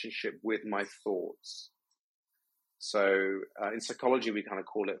relationship with my thoughts. So in psychology, we kind of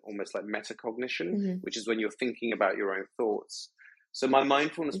call it almost like metacognition, which is when you're thinking about your own thoughts. So my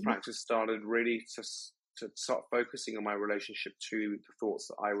mindfulness practice started really to start focusing on my relationship to the thoughts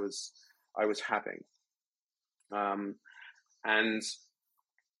that I was having. And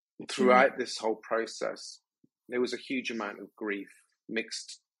throughout this whole process, there was a huge amount of grief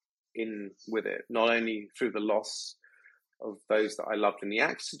mixed in with it, not only through the loss of those that I loved in the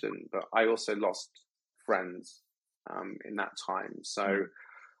accident, but I also lost friends in that time. So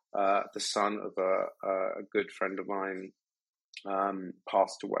the son of a good friend of mine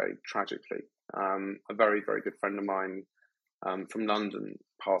passed away tragically. A very, very good friend of mine from London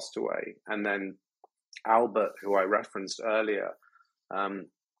passed away. And then Albert, who I referenced earlier,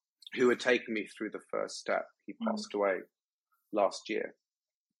 who had taken me through the first step, he passed away last year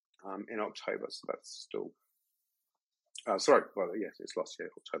in October. So that's still, it's last year,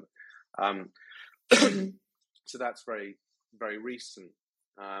 October. So that's very, very recent.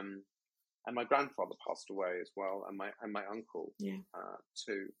 And my grandfather passed away as well, and my uncle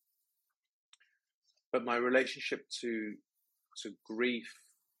too. But my relationship to grief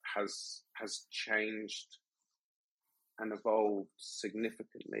has changed and evolved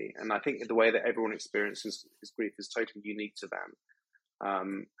significantly. And I think the way that everyone experiences grief is totally unique to them.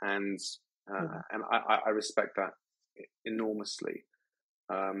 And I respect that enormously.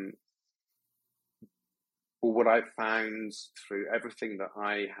 But what I've found through everything that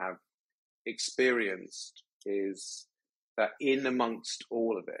I have experienced is that in amongst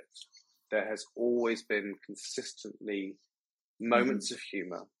all of it, there has always been consistently moments of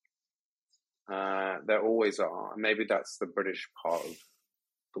humour. There always are. And maybe that's the British part of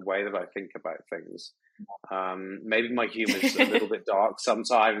the way that I think about things. Maybe my humour is a little bit dark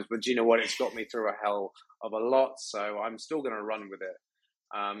sometimes, but you know what? It's got me through a hell of a lot, so I'm still going to run with it.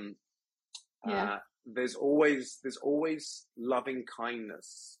 There's always loving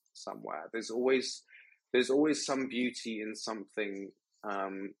kindness somewhere. There's always some beauty in something,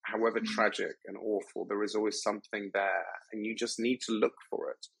 however tragic and awful. There is always something there, and you just need to look for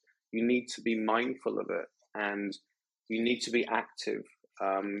it. You need to be mindful of it, and you need to be active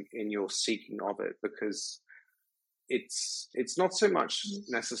in your seeking of it, because it's not so much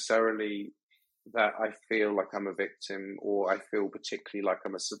necessarily that I feel like I'm a victim or I feel particularly like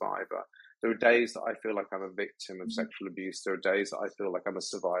I'm a survivor. There are days that I feel like I'm a victim of sexual abuse. There are days that I feel like I'm a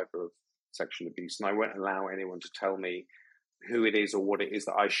survivor of sexual abuse, and I won't allow anyone to tell me who it is or what it is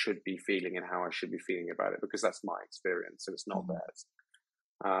that I should be feeling and how I should be feeling about it, because that's my experience and it's not theirs.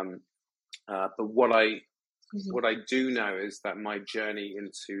 But what I do know is that my journey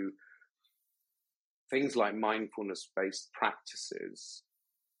into things like mindfulness-based practices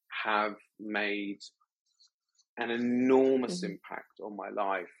have made an enormous impact on my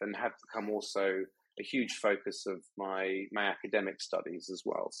life, and have become also a huge focus of my academic studies as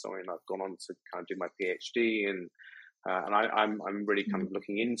well. So I've gone on to kind of do my PhD, and I'm really kind of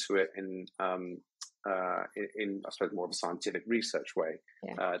looking into it in I suppose more of a scientific research way,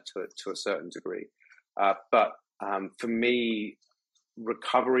 to a certain degree. But for me,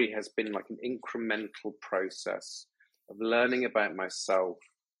 recovery has been like an incremental process of learning about myself,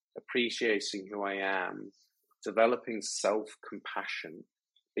 appreciating who I am, developing self-compassion,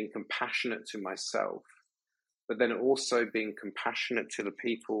 being compassionate to myself, but then also being compassionate to the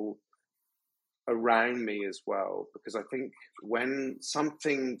people around me as well. Because I think when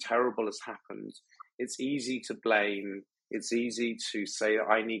something terrible has happened, it's easy to blame. It's easy to say,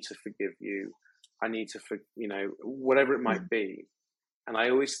 I need to forgive you. I need to, whatever it might be. And I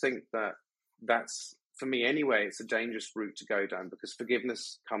always think that that's, for me anyway, it's a dangerous route to go down, because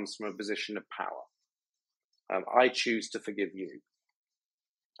forgiveness comes from a position of power. I choose to forgive you.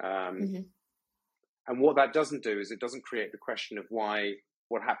 And what that doesn't do is it doesn't create the question of why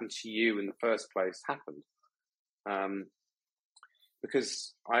what happened to you in the first place happened.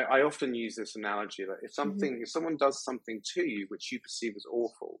 Because I often use this analogy that if someone does something to you which you perceive as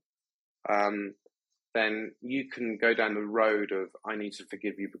awful, then you can go down the road of, I need to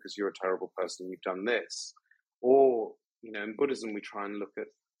forgive you because you're a terrible person, you've done this. Or, in Buddhism, we try and look at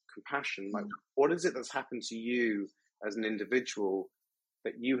compassion. Like, what is it that's happened to you as an individual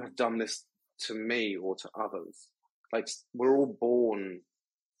that you have done this to me or to others? Like, we're all born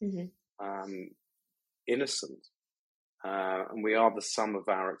innocent, and we are the sum of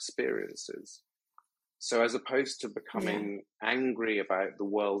our experiences. So as opposed to becoming angry about the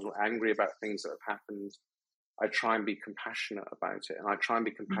world or angry about things that have happened, I try and be compassionate about it, and I try and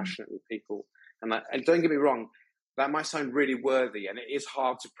be compassionate with people. And don't get me wrong, that might sound really worthy, and it is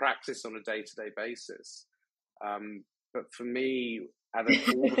hard to practice on a day-to-day basis. But for me, out of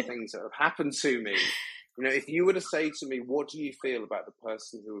all the things that have happened to me, if you were to say to me, what do you feel about the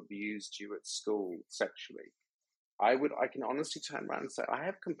person who abused you at school sexually? I can honestly turn around and say, I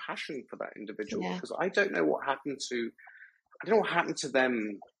have compassion for that individual, because I don't know what happened to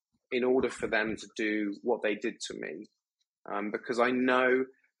them in order for them to do what they did to me. Because I know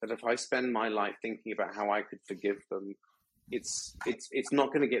that if I spend my life thinking about how I could forgive them, it's not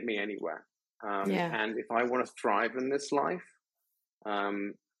going to get me anywhere. And if I want to thrive in this life,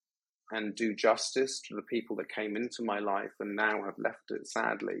 and do justice to the people that came into my life and now have left it,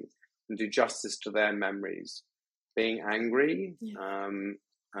 sadly, and do justice to their memories, being angry and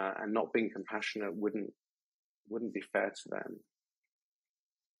not being compassionate wouldn't be fair to them.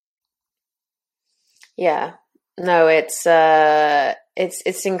 Yeah, no, it's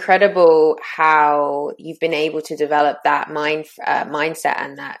incredible how you've been able to develop that mindset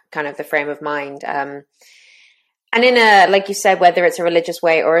and that kind of the frame of mind. And in a, like you said, whether it's a religious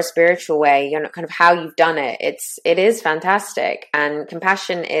way or a spiritual way, kind of how you've done it, it is fantastic. And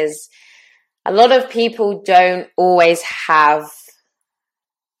compassion is, a lot of people don't always have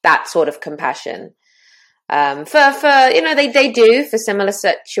that sort of compassion. They do for similar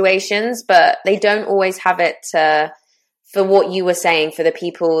situations, but they don't always have it for what you were saying, for the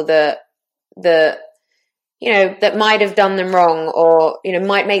people that might have done them wrong, or,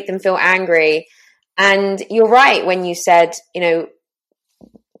 might make them feel angry. And you're right when you said,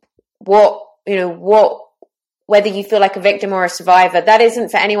 whether you feel like a victim or a survivor, that isn't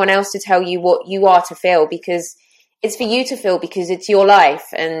for anyone else to tell you what you are to feel, because it's for you to feel, because it's your life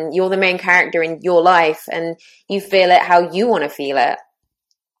and you're the main character in your life and you feel it how you want to feel it.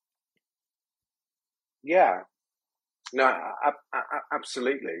 Yeah, no,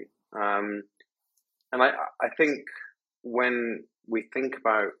 absolutely. And I think when we think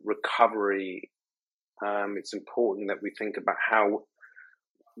about recovery, it's important that we think about how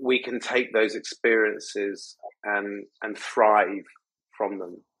we can take those experiences and thrive from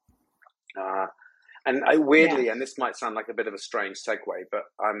them. And weirdly, and this might sound like a bit of a strange segue, but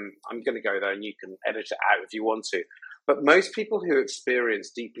I'm going to go there, and you can edit it out if you want to. But most people who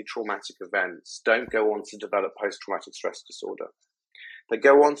experience deeply traumatic events don't go on to develop post-traumatic stress disorder. They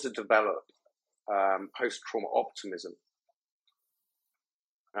go on to develop post-trauma optimism.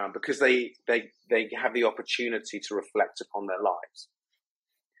 Because they have the opportunity to reflect upon their lives,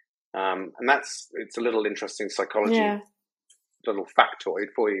 and it's a little interesting psychology, little factoid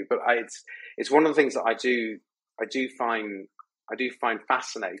for you. But it's one of the things that I do find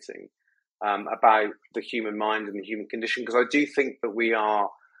fascinating about the human mind and the human condition, because I do think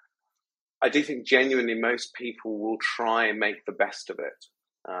genuinely most people will try and make the best of it,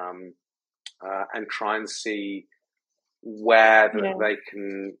 and try and see where they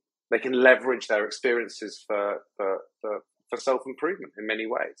can they can leverage their experiences for self-improvement in many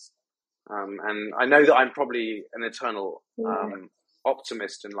ways. And I know that I'm probably an eternal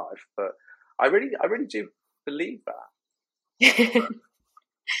optimist in life, but I really do believe that.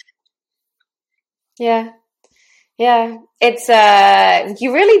 Yeah, it's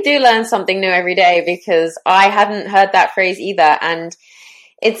you really do learn something new every day, because I hadn't heard that phrase either, and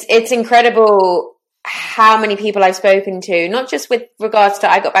it's incredible how many people I've spoken to, not just with regards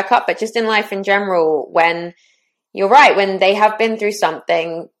to I Got Back Up, but just in life in general, when you're right, when they have been through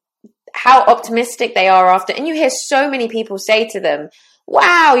something, how optimistic they are after. And you hear so many people say to them,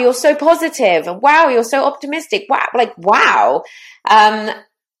 wow, you're so positive, and wow, you're so optimistic. Wow, like, wow. And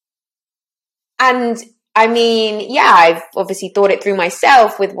I mean, yeah, I've obviously thought it through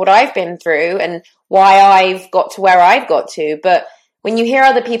myself with what I've been through and why I've got to where I've got to. But when you hear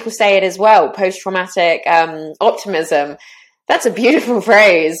other people say it as well, post-traumatic optimism, that's a beautiful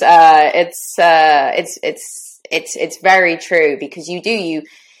phrase. It's very true, because you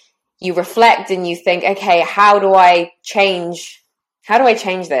reflect and you think, okay, how do I change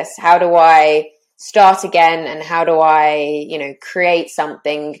this? How do I start again? And how do I, create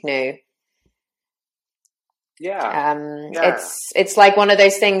something new? Yeah. It's like one of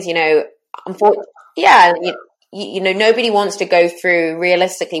those things, unfortunately, nobody wants to go through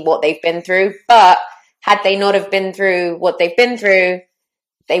realistically what they've been through, but had they not have been through what they've been through,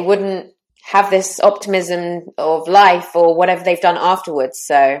 they wouldn't have this optimism of life or whatever they've done afterwards.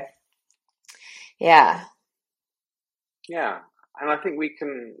 So, yeah. Yeah. And I think we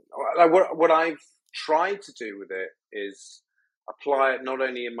can, what I've tried to do with it is apply it not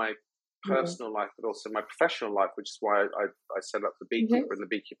only in my personal life, but also my professional life, which is why I set up the Beekeeper and the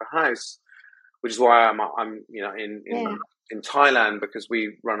Beekeeper House, which is why I'm in Thailand, because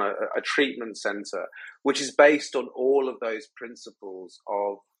we run a treatment center, which is based on all of those principles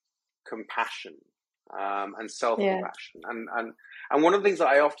of compassion and self-compassion. And one of the things that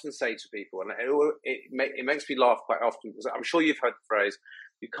I often say to people, and it makes me laugh quite often, because I'm sure you've heard the phrase,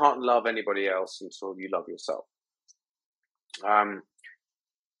 you can't love anybody else until you love yourself.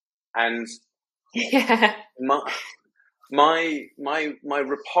 And my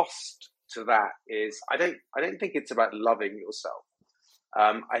riposte to that is, I don't think it's about loving yourself.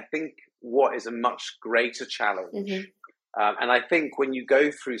 I think what is a much greater challenge, and I think when you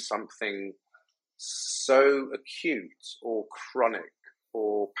go through something so acute or chronic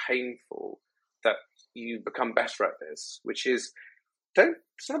or painful, that you become better at this, which is,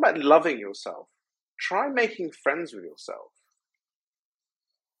 it's not about loving yourself. Try making friends with yourself.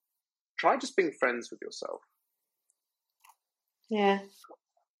 Try just being friends with yourself. Yeah.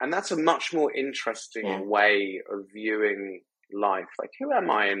 And that's a much more interesting way of viewing life. Like, who am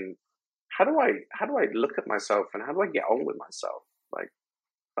I, and how do I look at myself, and how do I get on with myself? Like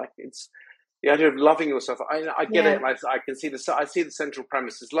it's the idea of loving yourself. I get it. And I can see I see the central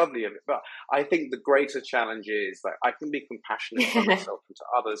premise is lovely of it, but I think the greater challenge is that I can be compassionate to myself and to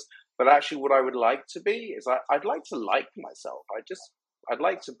others. But actually, what I would like to be is I'd like to like myself. I'd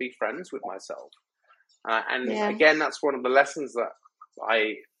like to be friends with myself. Again, that's one of the lessons that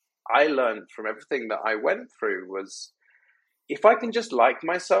I learned from everything that I went through, was if I can just like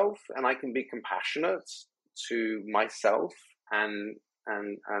myself and I can be compassionate to myself and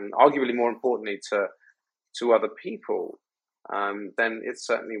arguably more importantly to other people, then it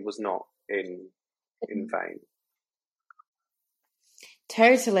certainly was not in vain.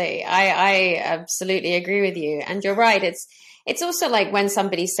 Totally. I absolutely agree with you. And you're right. It's also like when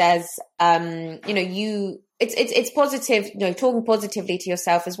somebody says, it's positive, talking positively to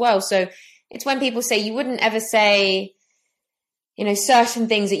yourself as well. So it's when people say, you wouldn't ever say, certain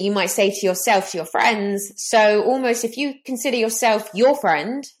things that you might say to yourself, to your friends. So almost if you consider yourself your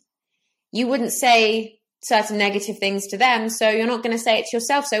friend, you wouldn't say certain negative things to them. So you're not going to say it to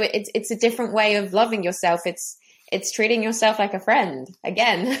yourself. So it's a different way of loving yourself. It's treating yourself like a friend.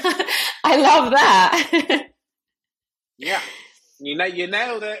 Again, I love that. Yeah, you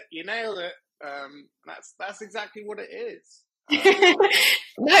nailed it. You nailed it. That's exactly what it is.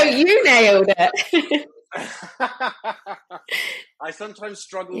 No, you nailed it. I sometimes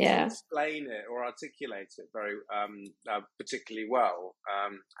struggle to explain it or articulate it very particularly well,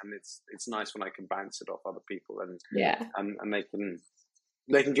 and it's nice when I can bounce it off other people and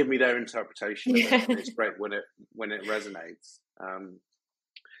they can give me their interpretation of it. And it's great when it resonates.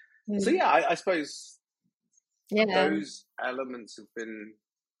 So I suppose those elements have been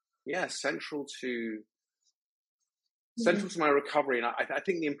central to my recovery. And I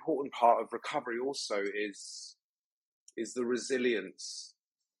think the important part of recovery also is the resilience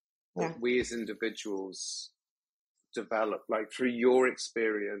that we as individuals developed, like through your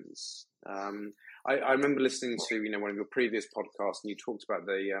experience? I remember listening to one of your previous podcasts, and you talked about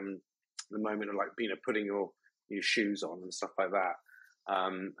the moment of like putting your shoes on and stuff like that,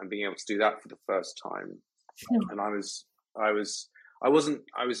 and being able to do that for the first time. And I was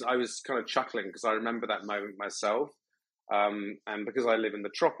kind of chuckling because I remember that moment myself. And because I live in the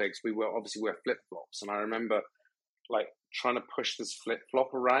tropics, we were obviously wear flip flops, and I remember like trying to push this flip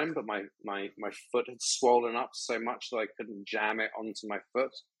flop around, but my foot had swollen up so much that I couldn't jam it onto my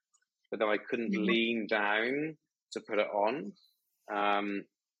foot, but then I couldn't lean down to put it on. And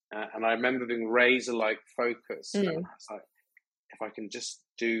I remember being razor-like focused. And I was like, if I can just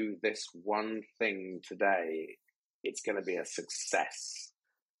do this one thing today, it's going to be a success.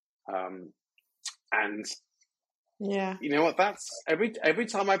 And yeah, you know what? That's every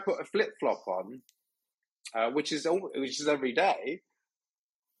time I put a flip flop on, which is every day.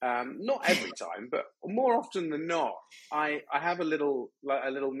 Not every time, but more often than not, I have a little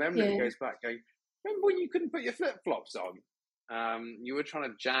memory that goes back, going, remember when you couldn't put your flip flops on? You were trying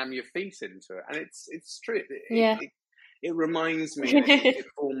to jam your feet into it, and it's true. It reminds me that it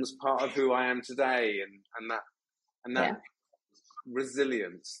forms part of who I am today, and that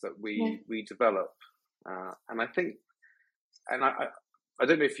resilience that we develop. And I think, and I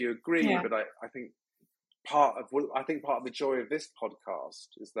don't know if you agree, but I think part of the joy of this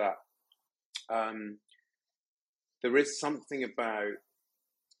podcast is that there is something about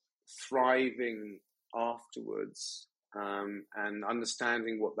thriving afterwards, and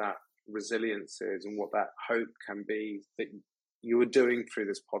understanding what that resilience is and what that hope can be that you are doing through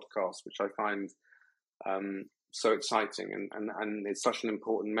this podcast, which I find so exciting, and it's such an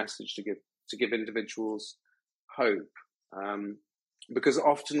important message to give individuals hope, because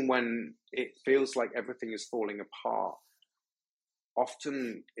often when it feels like everything is falling apart,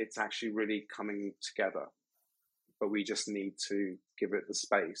 often it's actually really coming together, but we just need to give it the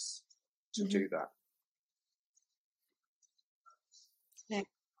space to do that.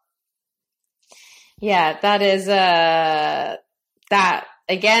 Yeah, that is that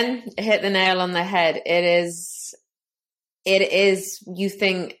again hit the nail on the head. It is you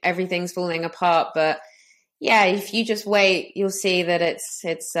think everything's falling apart, but yeah, if you just wait, you'll see that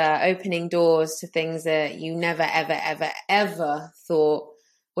it's opening doors to things that you never ever ever ever thought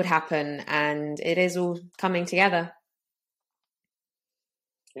would happen, and it is all coming together.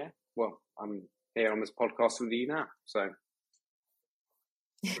 Yeah, well, I'm here on this podcast with you now, so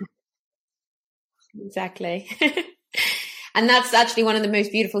exactly. And that's actually one of the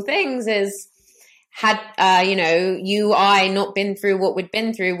most beautiful things is, had I not been through what we'd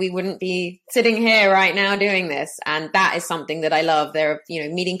been through, we wouldn't be sitting here right now doing this. And that is something that I love. They're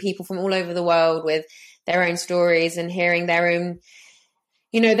meeting people from all over the world with their own stories and hearing their own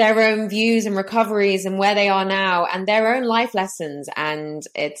views and recoveries and where they are now and their own life lessons. And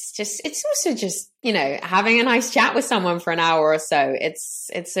it's also just having a nice chat with someone for an hour or so.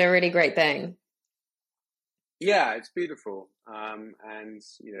 It's a really great thing. Yeah, it's beautiful. And,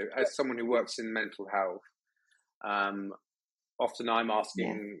 as someone who works in mental health, often I'm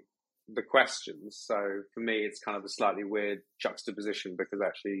asking the questions. So for me, it's kind of a slightly weird juxtaposition because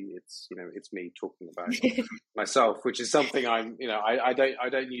actually it's me talking about myself, which is something I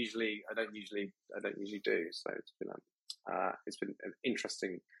don't usually do. So it's been an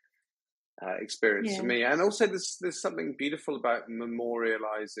interesting experience for me. And also there's something beautiful about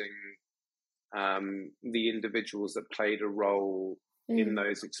memorializing the individuals that played a role in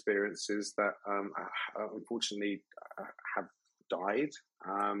those experiences that unfortunately have died,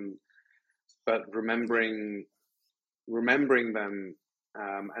 but remembering them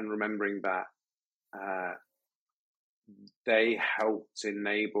and remembering that they helped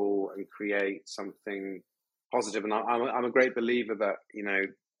enable and create something positive. And I'm a great believer that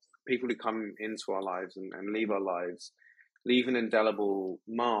people who come into our lives and leave our lives leave an indelible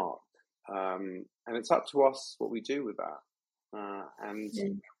mark. And it's up to us what we do with that, and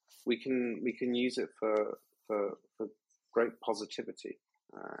we can use it for great positivity,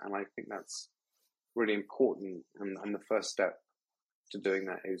 and I think that's really important. And the first step to doing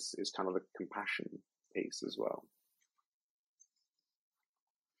that is kind of the compassion piece as well.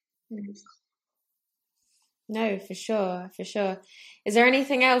 No, for sure. Is there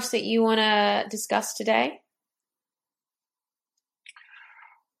anything else that you want to discuss today?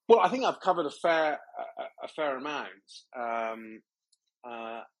 Well, I think I've covered a fair amount. I'm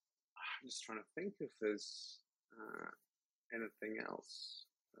just trying to think if there's anything else.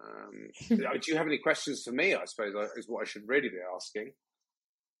 Do you have any questions for me? I suppose is what I should really be asking.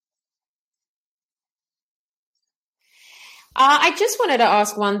 I just wanted to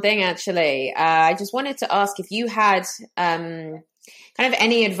ask one thing, actually. I just wanted to ask if you had kind of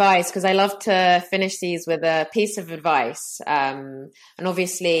any advice, because I love to finish these with a piece of advice. And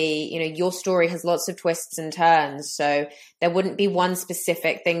obviously, your story has lots of twists and turns, so there wouldn't be one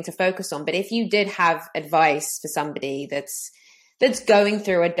specific thing to focus on. But if you did have advice for somebody that's going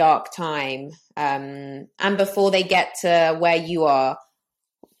through a dark time, and before they get to where you are,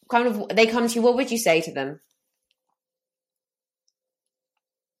 kind of they come to you, what would you say to them?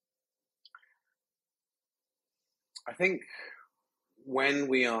 I think when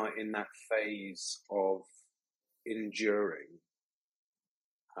we are in that phase of enduring,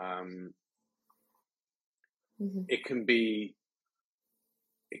 it can be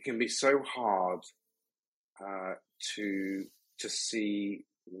so hard to see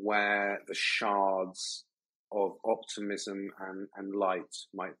where the shards of optimism and light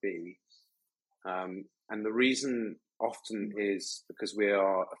might be, and the reason often is because we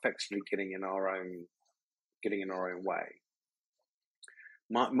are effectively getting in our own way.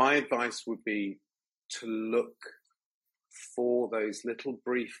 My advice would be to look for those little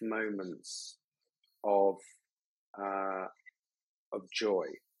brief moments of joy,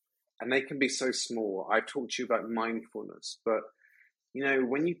 and they can be so small. I've talked to you about mindfulness, but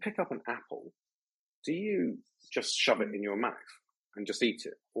when you pick up an apple, do you just shove it in your mouth and just eat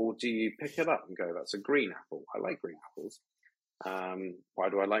it, or do you pick it up and go, "That's a green apple. I like green apples." Why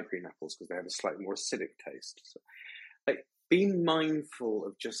do I like green apples? Because they have a slightly more acidic taste. So, be mindful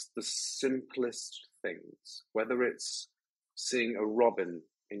of just the simplest things, whether it's seeing a robin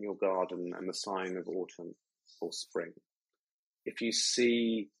in your garden and the sign of autumn or spring. If you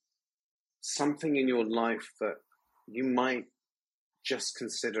see something in your life that you might just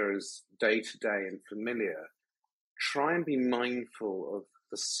consider as day-to-day and familiar, try and be mindful of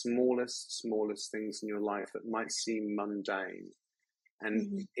the smallest things in your life that might seem mundane.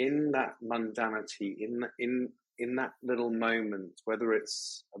 And in that mundanity, in that little moment, whether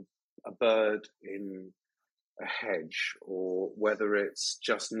it's a bird in a hedge, or whether it's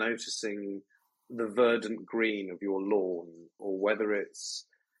just noticing the verdant green of your lawn, or whether it's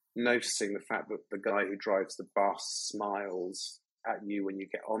noticing the fact that the guy who drives the bus smiles at you when you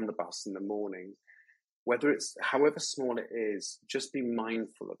get on the bus in the morning, whether it's however small it is, just be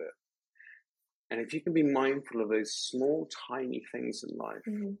mindful of it. And if you can be mindful of those small, tiny things in life,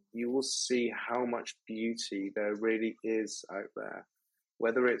 you will see how much beauty there really is out there.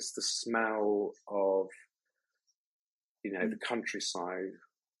 Whether it's the smell of, the countryside,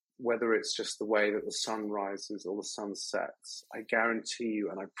 whether it's just the way that the sun rises or the sun sets, I guarantee you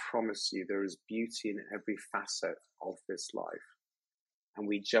and I promise you there is beauty in every facet of this life. And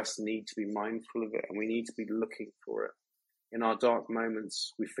we just need to be mindful of it, and we need to be looking for it. In our dark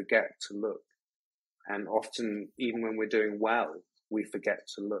moments, we forget to look. And often, even when we're doing well, we forget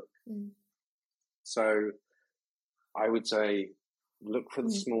to look. So I would say, look for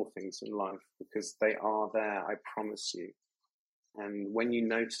the small things in life, because they are there, I promise you. And when you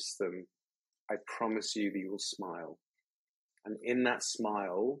notice them, I promise you that you will smile. And in that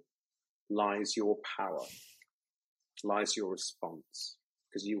smile lies your power, lies your response,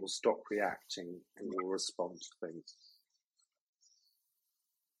 because you will stop reacting and you will respond to things.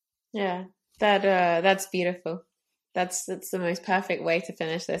 Yeah. That's beautiful. That's the most perfect way to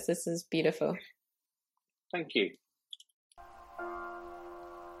finish this. This is beautiful. Thank you.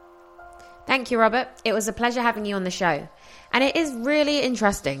 Thank you, Robert. It was a pleasure having you on the show. And it is really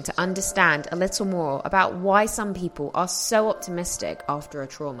interesting to understand a little more about why some people are so optimistic after a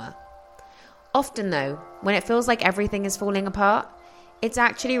trauma. Often, though, when it feels like everything is falling apart, it's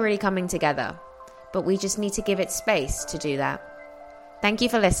actually really coming together. But we just need to give it space to do that. Thank you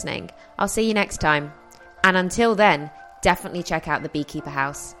for listening. I'll see you next time. And until then, definitely check out the Beekeeper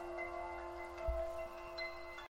House.